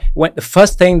think about it, the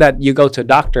first thing that you go to a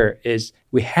doctor is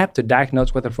we have to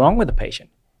diagnose what's wrong with the patient.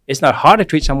 It's not hard to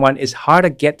treat someone. It's hard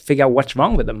to figure out what's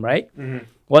wrong with them, right? Mm-hmm.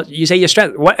 Well, you say you're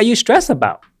stressed. What are you stressed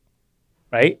about,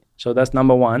 right? So that's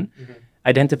number 1. Mm-hmm.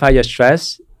 Identify your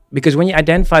stress, because when you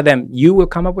identify them, you will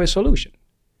come up with a solution.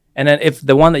 And then if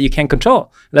the one that you can't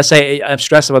control, let's say I'm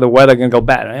stressed about the weather going to go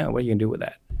bad, what are you going to do with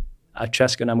that? I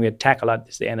trust I'm going to tax a lot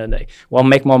at the end of the day. Well,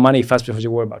 make more money first before you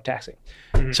worry about taxing.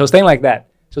 So things like that.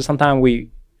 So sometimes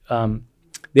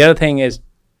the other thing is,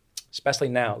 especially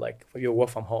now, like for your work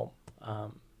from home,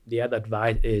 the other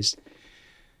advice is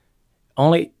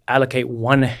only allocate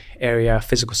one area of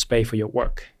physical space for your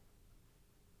work.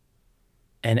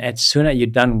 And as soon as you're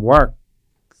done work,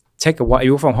 take a walk.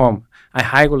 You work from home. I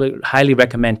highly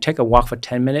recommend take a walk for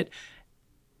 10 minutes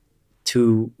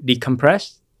to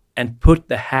decompress and put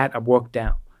the hat of work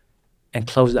down and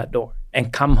close that door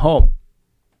and come home.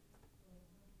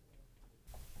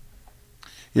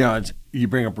 Yeah, you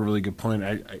bring up a really good point.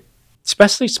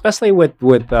 Especially with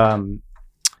real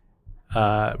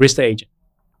estate agent,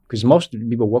 because most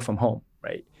people work from home,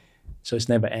 right? So it's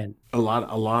never end. There's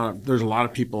a lot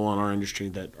of people in our industry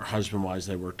that are husband-wise,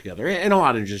 they work together, and a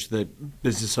lot of just the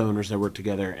business owners that work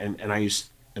together. And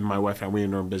my wife and I, we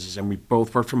own our own business, and we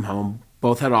both worked from home,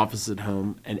 both had offices at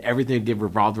home, and everything we did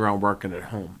revolved around working at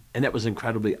home, and that was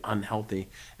incredibly unhealthy.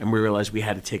 And we realized we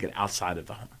had to take it outside of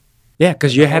the home. Yeah,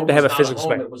 because you have to have a physical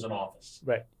space. It was an office.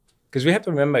 Right. Because we have to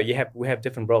remember we have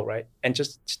different roles, right? And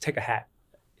just take a hat,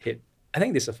 hit. I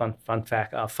think this is a fun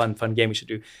fact, fun game we should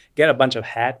do. Get a bunch of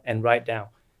hat and write down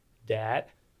dad,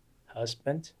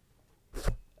 husband,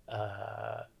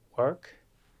 work,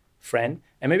 friend,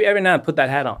 and maybe every now and then put that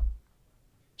hat on.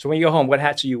 So when you go home, what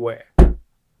hat do you wear?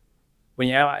 When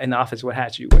you're out in the office, what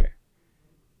hat do you wear?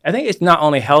 I think it's not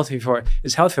only healthy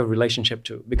it's healthy for relationship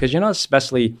too, because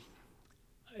especially.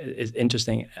 It's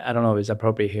interesting. I don't know if it's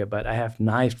appropriate here, but I have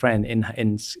 9 friends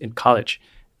in college,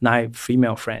 9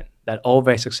 female friends that all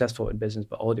very successful in business,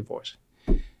 but all divorced.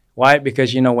 Why?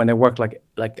 Because when they work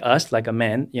like us, like a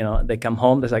man, they come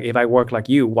home. It's like, if I work like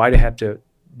you, why do I have to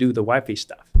do the wifey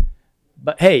stuff?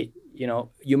 But hey,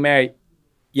 you marry,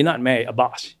 you're not married a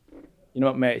boss. You're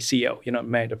not married a CEO. You're not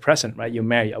married a president, right? You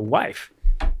marry a wife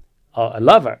or a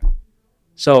lover.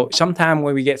 So sometimes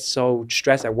when we get so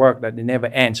stressed at work that it never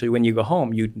ends, so when you go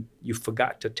home, you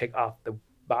forgot to take off the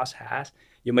boss hat.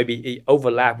 You maybe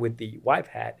overlap with the wife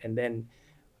hat, and then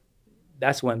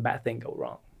that's when bad things go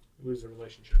wrong. Lose the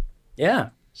relationship. Yeah.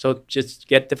 So just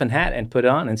get different hat and put it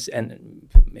on, and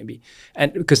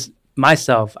because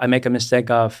myself, I make a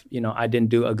mistake of, I didn't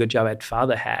do a good job at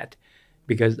father hat,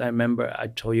 because I remember I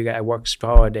told you guys I worked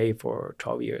 12 hours a day for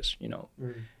 12 years,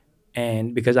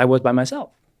 and because I was by myself.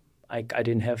 I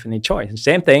didn't have any choice. And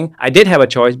same thing, I did have a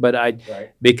choice, but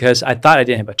because I thought I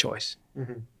didn't have a choice.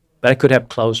 Mm-hmm. But I could have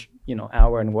closed,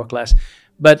 hour and work less.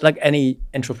 But like any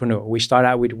entrepreneur, we start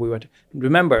out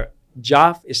remember,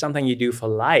 job is something you do for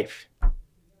life,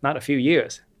 not a few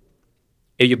years.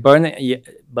 If you burn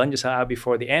yourself out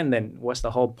before the end, then what's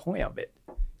the whole point of it?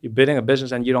 You're building a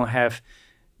business and you don't have,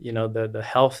 the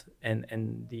health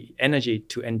and the energy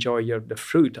to enjoy the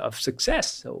fruit of success.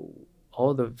 So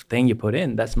all the thing you put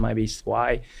in, that's maybe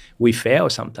why we fail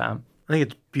sometimes. I think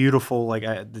it's beautiful. Like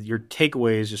your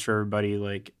takeaways, just for everybody,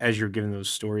 like as you're giving those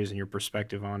stories and your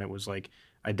perspective on it, was like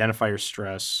identify your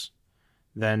stress,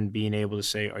 then being able to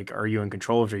say, like, are you in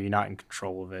control of it or are you not in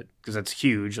control of it? Because that's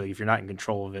huge. Like if you're not in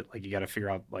control of it, like you got to figure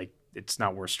out, like, it's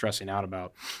not worth stressing out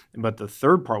about. But the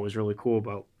third part was really cool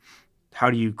about how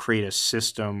do you create a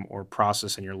system or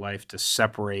process in your life to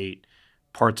separate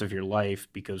parts of your life,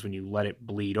 because when you let it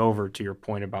bleed over, to your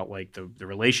point about like the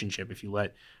relationship, if you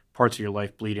let parts of your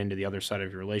life bleed into the other side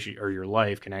of your relationship, or your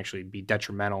life can actually be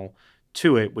detrimental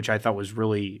to it, which I thought was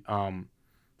really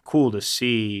cool to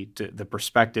see, the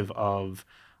perspective of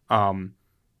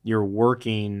you're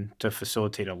working to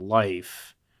facilitate a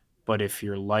life, but if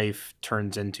your life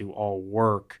turns into all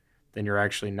work, then you're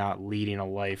actually not leading a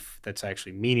life that's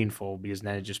actually meaningful, because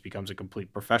then it just becomes a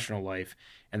complete professional life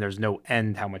and there's no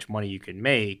end how much money you can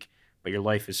make, but your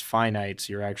life is finite.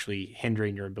 So you're actually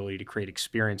hindering your ability to create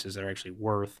experiences that are actually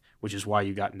worth, which is why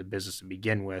you got into business to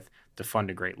begin with, to fund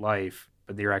a great life,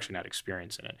 but you're actually not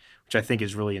experiencing it, which I think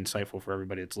is really insightful for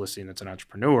everybody that's listening that's an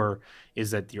entrepreneur,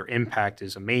 is that your impact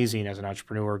is amazing as an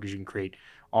entrepreneur, because you can create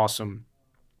awesome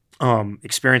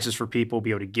experiences for people,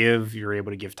 be able to give, you're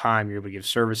able to give time, you're able to give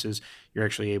services, you're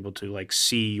actually able to like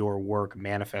see your work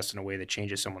manifest in a way that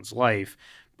changes someone's life.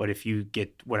 But if you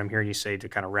get, what I'm hearing you say to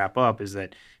kind of wrap up is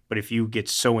that, but if you get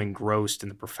so engrossed in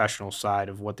the professional side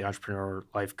of what the entrepreneur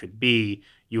life could be,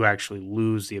 you actually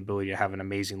lose the ability to have an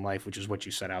amazing life, which is what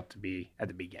you set out to be at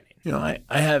the beginning.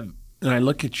 I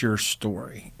look at your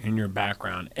story and your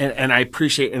background, and I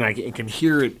appreciate, and I can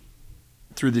hear it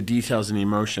through the details and the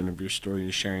emotion of your story,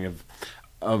 the sharing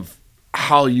of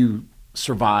how you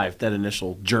survived that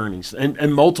initial journeys,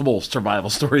 and multiple survival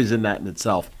stories in that in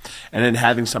itself, and then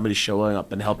having somebody showing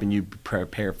up and helping you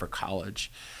prepare for college.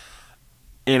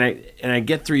 And I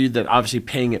get through you that obviously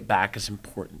paying it back is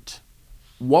important.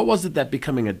 What was it that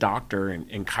becoming a doctor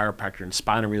and chiropractor and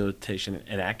spinal rehabilitation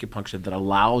and acupuncture that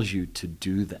allows you to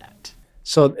do that?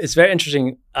 So it's very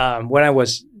interesting. When I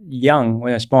was young,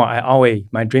 when I was small,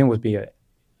 my dream was to be an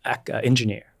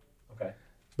engineer. Okay.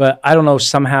 But I don't know,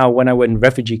 somehow when I went in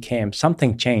refugee camp,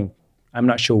 something changed. I'm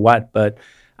not sure what, but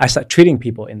I started treating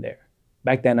people in there.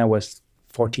 Back then I was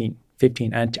 14,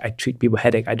 15, and I treat people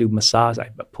headache. I do massage, I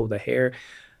pull the hair.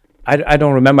 I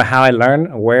don't remember how I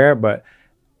learned or where, but,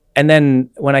 and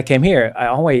then when I came here, I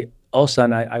always, all of a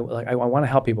sudden, I want to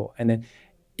help people. And then,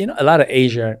 a lot of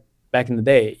Asia back in the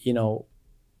day,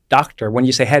 doctor, when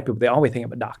you say help people, they always think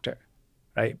of a doctor,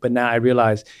 right? But now I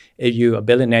realize if you're a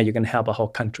billionaire, you can help a whole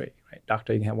country, right?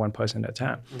 Doctor, you can have one person at a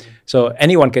time. Mm-hmm. So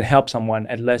anyone can help someone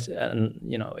at least,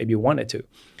 if you wanted to.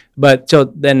 But so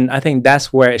then I think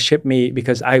that's where it shifted me,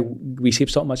 because I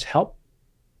received so much help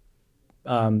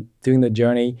during the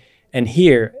journey and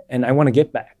here, and I want to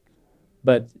give back.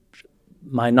 But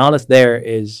my knowledge there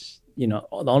is, the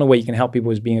only way you can help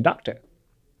people is being a doctor.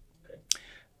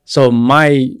 So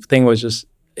my thing was just,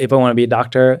 if I want to be a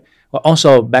doctor, well,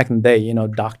 also back in the day,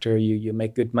 doctor, you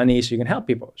make good money so you can help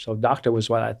people. So doctor was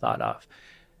what I thought of.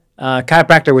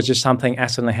 Chiropractor was just something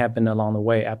accidentally happened along the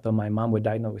way after my mom was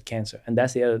diagnosed with cancer. And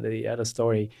that's the other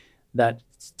story that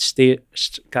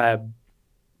kind of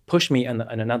pushed me in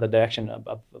another direction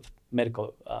of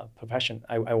medical profession.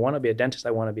 I want to be a dentist.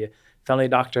 I want to be a family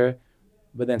doctor.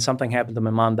 But then something happened to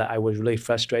my mom that I was really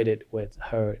frustrated with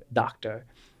her doctor,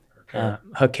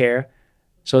 her care.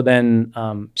 So then,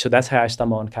 so that's how I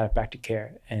stumbled on chiropractic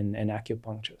care and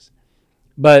acupuncture.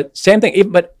 But same thing,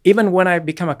 but even when I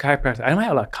become a chiropractor, I don't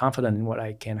have a lot of confidence in what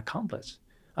I can accomplish.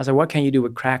 I was like, what can you do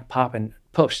with crack, pop, and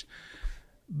push?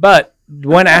 But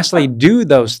when I actually do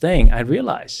those things, I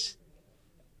realize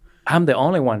I'm the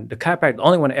only one, the chiropractor, the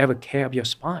only one to ever care of your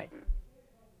spine.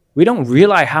 We don't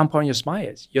realize how important your spine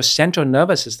is, your central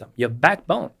nervous system, your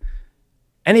backbone.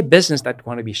 Any business that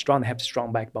want to be strong, they have a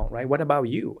strong backbone, right? What about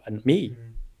you and me? Mm-hmm.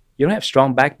 You don't have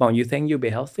strong backbone. You think you'll be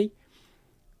healthy?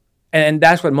 And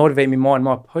that's what motivated me more and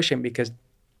more pushing, because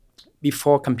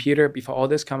before all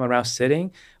this come around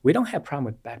sitting, we don't have problem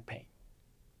with back pain.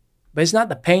 But it's not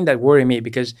the pain that worry me,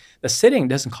 because the sitting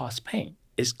doesn't cause pain.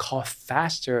 It's called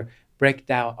faster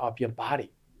breakdown of your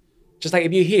body. Just like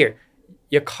if you hear,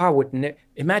 your car would,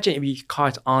 imagine if your car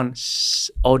is on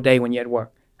all day when you're at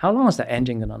work. How long is the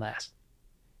engine going to last?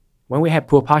 When we have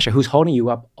poor posture, who's holding you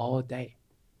up all day?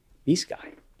 These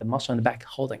guys, the muscle in the back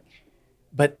holding.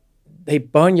 But they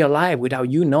burn your life without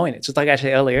you knowing it. Just like I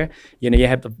said earlier, you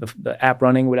have the app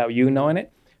running without you knowing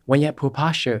it. When you have poor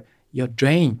posture, you're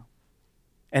drained.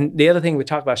 And the other thing, we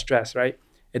talk about stress, right?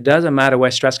 It doesn't matter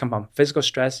where stress comes from. Physical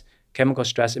stress, chemical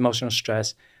stress, emotional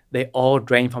stress, they all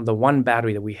drain from the one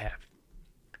battery that we have.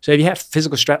 So if you have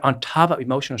physical stress on top of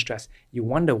emotional stress, you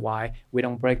wonder why we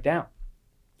don't break down.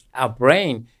 Our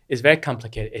brain is very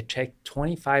complicated. It takes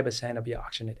 25% of your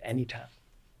oxygen at any time.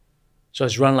 So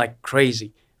it's run like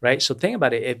crazy, right? So think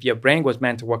about it. If your brain was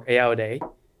meant to work 8 hours a day,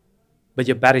 but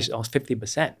your battery's on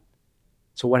 50%.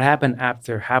 So what happened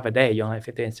after half a day? You only have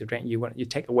 50% to drain. You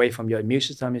take away from your immune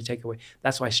system. You take away.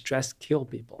 That's why stress kills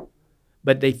people.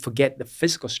 But they forget the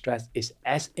physical stress is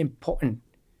as important.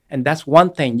 And that's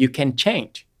one thing you can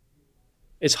change.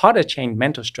 It's hard to change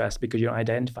mental stress because you don't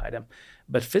identify them.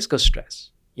 But physical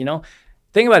stress,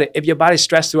 think about it. If your body's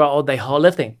stressed throughout all day, whole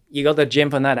lifting, you go to the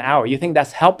gym for another hour, you think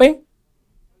that's helping?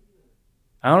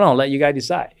 I don't know. Let you guys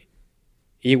decide.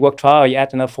 You work 12 hours, you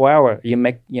add another 4 hours, you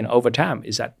make, overtime.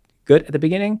 Is that good at the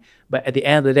beginning? But at the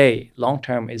end of the day, long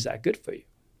term, is that good for you?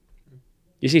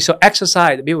 You see, so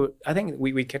exercise, I think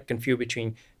we get confused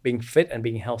between being fit and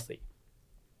being healthy.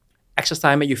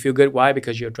 Exercise makes you feel good. Why?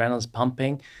 Because your adrenaline's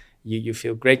pumping. You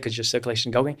feel great because your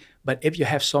circulation going. But if you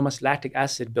have so much lactic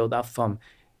acid built up from,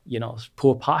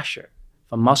 poor posture,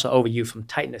 from muscle overuse, from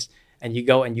tightness, and you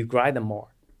go and you grind them more,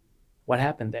 what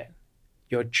happened then?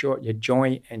 Your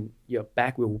joint and your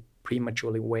back will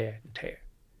prematurely wear and tear.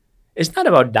 It's not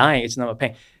about dying. It's not about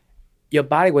pain. Your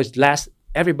body was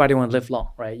everybody want to live long,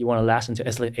 right? You want to last until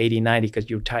at least 80, 90 because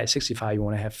you're tired at 65. You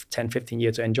want to have 10, 15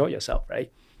 years to enjoy yourself,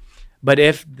 right? But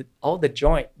if all the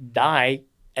joint die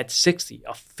at 60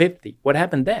 or 50, what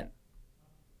happened then?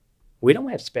 We don't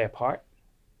have spare part,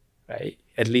 right?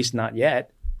 At least not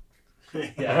yet.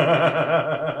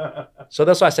 So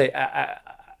that's why I say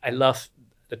I love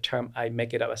the term. I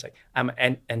make it up. I say I'm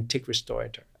an antique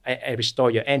restorator. I restore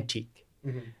your antique,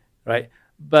 right?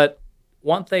 But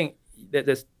one thing,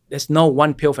 there's no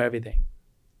one pill for everything.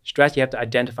 Stress, you have to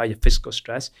identify your physical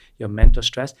stress, your mental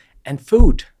stress, and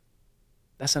food.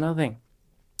 That's another thing.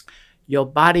 Your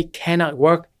body cannot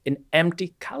work an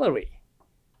empty calorie.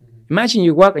 Imagine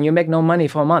you work and you make no money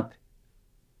for a month.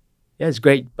 Yeah, it's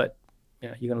great, but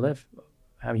you're gonna live.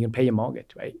 How are you gonna pay your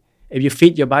mortgage, right? If you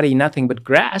feed your body nothing but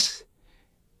grass,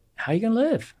 how are you gonna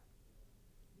live?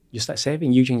 You start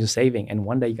saving, you change the saving, and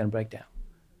one day you're gonna break down.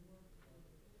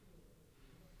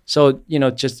 So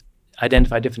just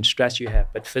identify different stress you have,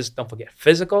 but don't forget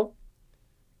physical,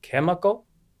 chemical,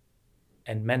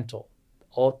 and mental.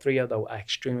 All three of those are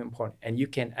extremely important, and you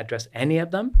can address any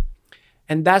of them.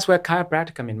 And that's where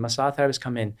chiropractic come in, massage therapists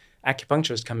come in,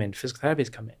 acupuncturists come in, physical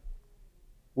therapists come in.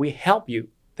 We help you.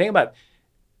 Think about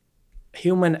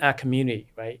human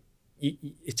community, right?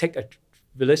 You take a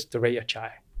village to raise a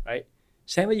child, right?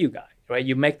 Same with you guys, right?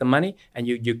 You make the money and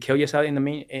you kill yourself in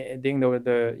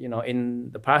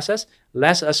the process.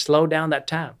 Let us slow down that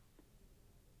time.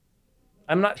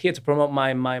 I'm not here to promote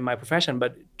my profession,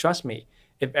 but trust me,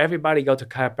 if everybody go to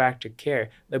chiropractic care,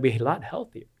 they'll be a lot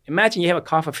healthier. Imagine you have a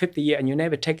car for 50 years and you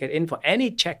never take it in for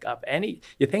any checkup.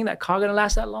 You think that car gonna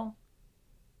last that long?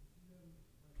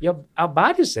 Our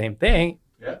body's the same thing.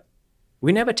 Yeah.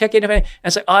 We never take it in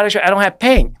and say, I don't have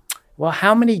pain. Well,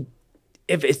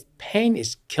 if pain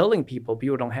is killing people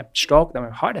don't have stroke, they don't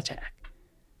have heart attack.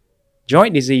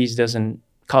 Joint disease doesn't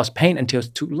cause pain until it's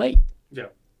too late. Yeah.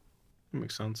 That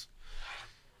makes sense.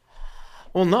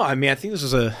 Well, no, I mean, I think this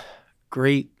is a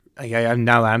great,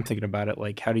 now that I'm thinking about it,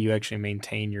 like, how do you actually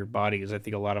maintain your body? Because I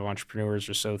think a lot of entrepreneurs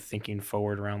are so thinking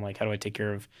forward around, like, how do I take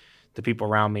care of the people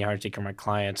around me, how do I take care of my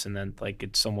clients? And then, like,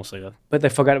 it's almost like But they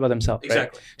forgot about themselves.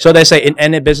 Exactly. Right? So they say in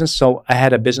any business, so I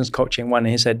had a business coaching one,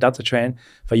 and he said, Dr. Tran,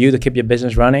 for you to keep your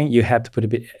business running, you have to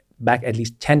put back at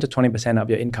least 10 to 20% of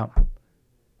your income,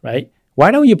 right?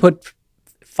 Why don't you put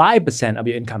 5% of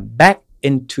your income back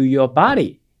into your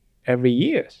body every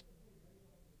year?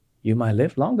 You might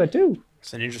live longer too.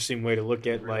 It's an interesting way to look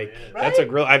at, Really like, is. that's a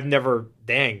real,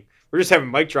 we're just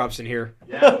having mic drops in here.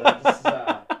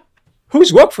 Yeah.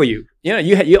 Who's work for you?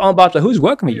 You own about who's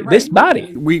working for you? This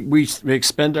body. We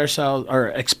expend ourselves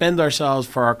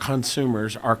for our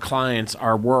consumers, our clients,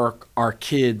 our work, our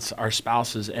kids, our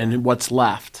spouses, and what's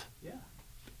left. Yeah.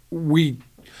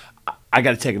 I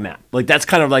got to take a nap. Like, that's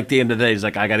kind of like the end of the day. Is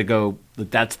like, I got to go.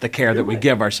 That's the care that we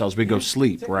give ourselves. We go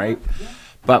sleep, right? Yeah.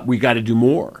 But we got to do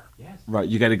more. Yes. Right.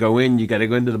 You got to go in. You got to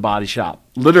go into the body shop.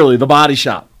 Literally, the body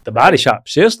shop. The body shop.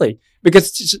 Seriously,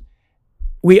 because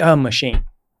we are a machine.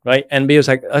 Right? And Bill's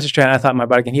like, I thought my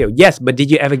body can heal. Yes, but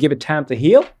did you ever give it time to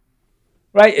heal?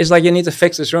 Right? It's like you need to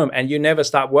fix this room and you never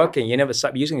stop working. You never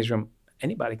stop using this room.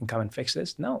 Anybody can come and fix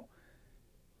this? No.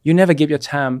 You never give your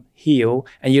time heal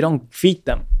and you don't feed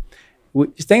them.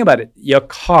 Just think about it. Your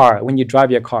car, when you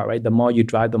drive your car, right? The more you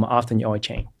drive, the more often you oil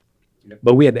change. Yep.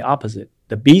 But we are the opposite.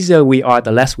 The busier we are,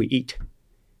 the less we eat.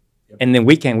 Yep. And then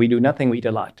weekend, we do nothing, we eat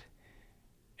a lot.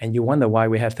 And you wonder why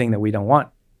we have things that we don't want.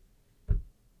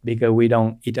 Because we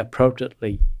don't eat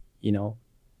appropriately,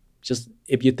 Just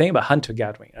if you think about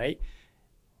hunter-gathering, right?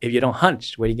 If you don't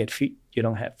hunt, where you get food, you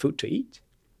don't have food to eat.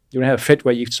 You don't have a fit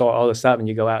where you saw all the stuff and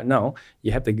you go out. No,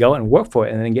 you have to go and work for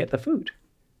it and then get the food.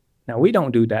 Now, we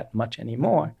don't do that much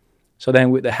anymore. So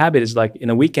then the habit is like in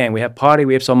a weekend, we have party,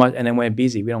 we have so much, and then we're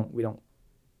busy. We don't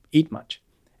eat much.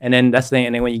 And then that's the thing.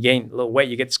 And then when you gain a little weight,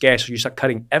 you get scared, so you start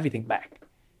cutting everything back.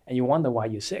 And you wonder why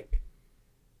you're sick.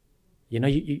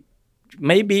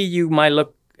 Maybe you might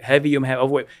look heavy, you might have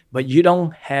overweight, but you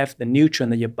don't have the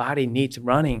nutrient that your body needs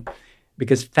running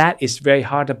because fat is very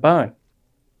hard to burn.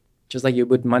 Just like you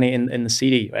put money in the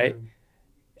CD, right?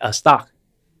 Stock.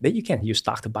 Then you can't use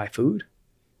stock to buy food.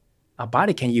 Our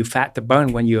body can use fat to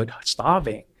burn when you're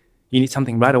starving. You need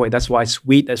something right away. That's why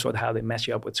how they mess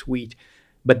you up with sweet.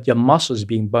 But your muscles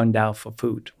being burned out for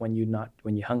food when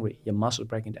you're hungry. Your muscles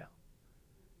breaking down.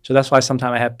 So that's why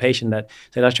sometimes I have patients that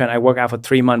say, let's try, I work out for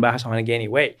 3 months, but I don't want to gain any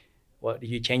weight. Well, do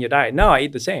you change your diet? No, I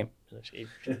eat the same. So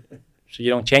you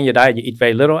don't change your diet, you eat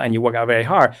very little, and you work out very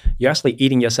hard. You're actually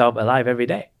eating yourself alive every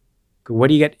day. Where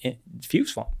do you get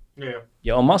fuse from? Yeah.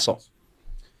 Your own muscle.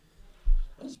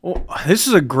 Well, this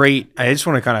is a great, I just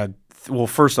want to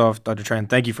first off, Dr. Tran,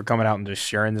 thank you for coming out and just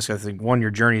sharing this. I think, one, your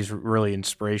journey is really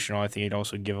inspirational. I think it'd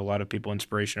also give a lot of people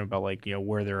inspiration about, like,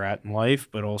 where they're at in life,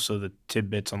 but also the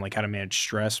tidbits on, like, how to manage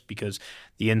stress, because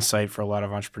the insight for a lot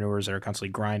of entrepreneurs that are constantly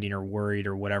grinding or worried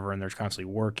or whatever, and they're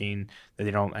constantly working, that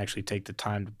they don't actually take the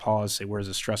time to pause, say, where's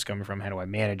the stress coming from? How do I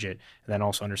manage it? And then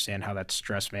also understand how that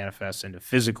stress manifests into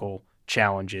physical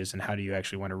challenges, and how do you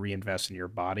actually want to reinvest in your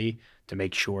body to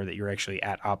make sure that you're actually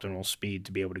at optimal speed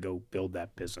to be able to go build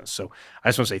that business. So I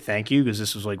just want to say thank you, because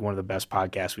this was like one of the best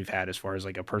podcasts we've had as far as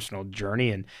like a personal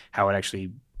journey and how it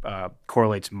actually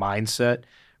correlates mindset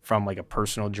from like a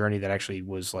personal journey that actually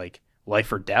was like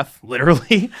life or death,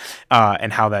 literally,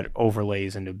 and how that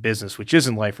overlays into business, which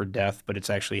isn't life or death, but it's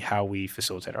actually how we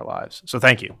facilitate our lives. So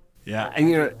thank you. Yeah,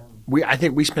 and I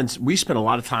think we spend a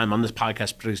lot of time on this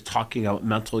podcast particularly talking about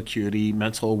mental acuity,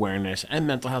 mental awareness, and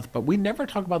mental health, but we never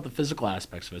talk about the physical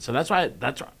aspects of it. So that's why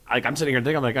like I'm sitting here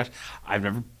thinking, I'm like, gosh,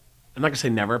 I'm not gonna say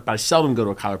never, but I seldom go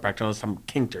to a chiropractor unless I'm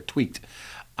kinked or tweaked.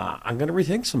 I'm gonna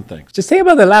rethink some things. Just think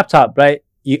about the laptop, right?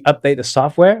 You update the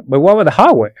software, but what about the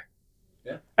hardware?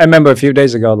 Yeah. I remember a few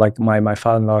days ago, like my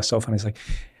father-in-law is so funny. He's like,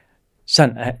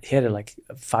 son, he had a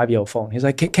 5-year-old phone. He's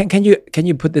like, can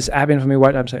you put this app in for me?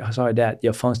 What? I'm saying, oh, sorry, Dad,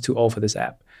 your phone's too old for this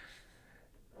app.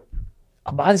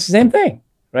 Our body's the same thing,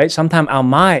 right? Sometimes our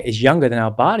mind is younger than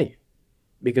our body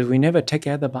because we never take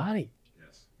care of the body.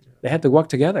 Yes. They have to work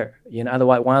together.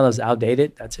 Otherwise one of those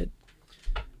outdated, that's it.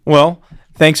 Well,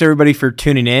 thanks everybody for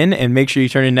tuning in, and make sure you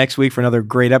turn in next week for another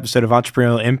great episode of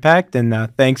Entrepreneurial Impact. And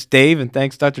thanks, Dave, and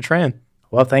thanks, Dr. Tran.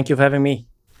 Well, thank you for having me.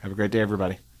 Have a great day,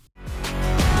 everybody.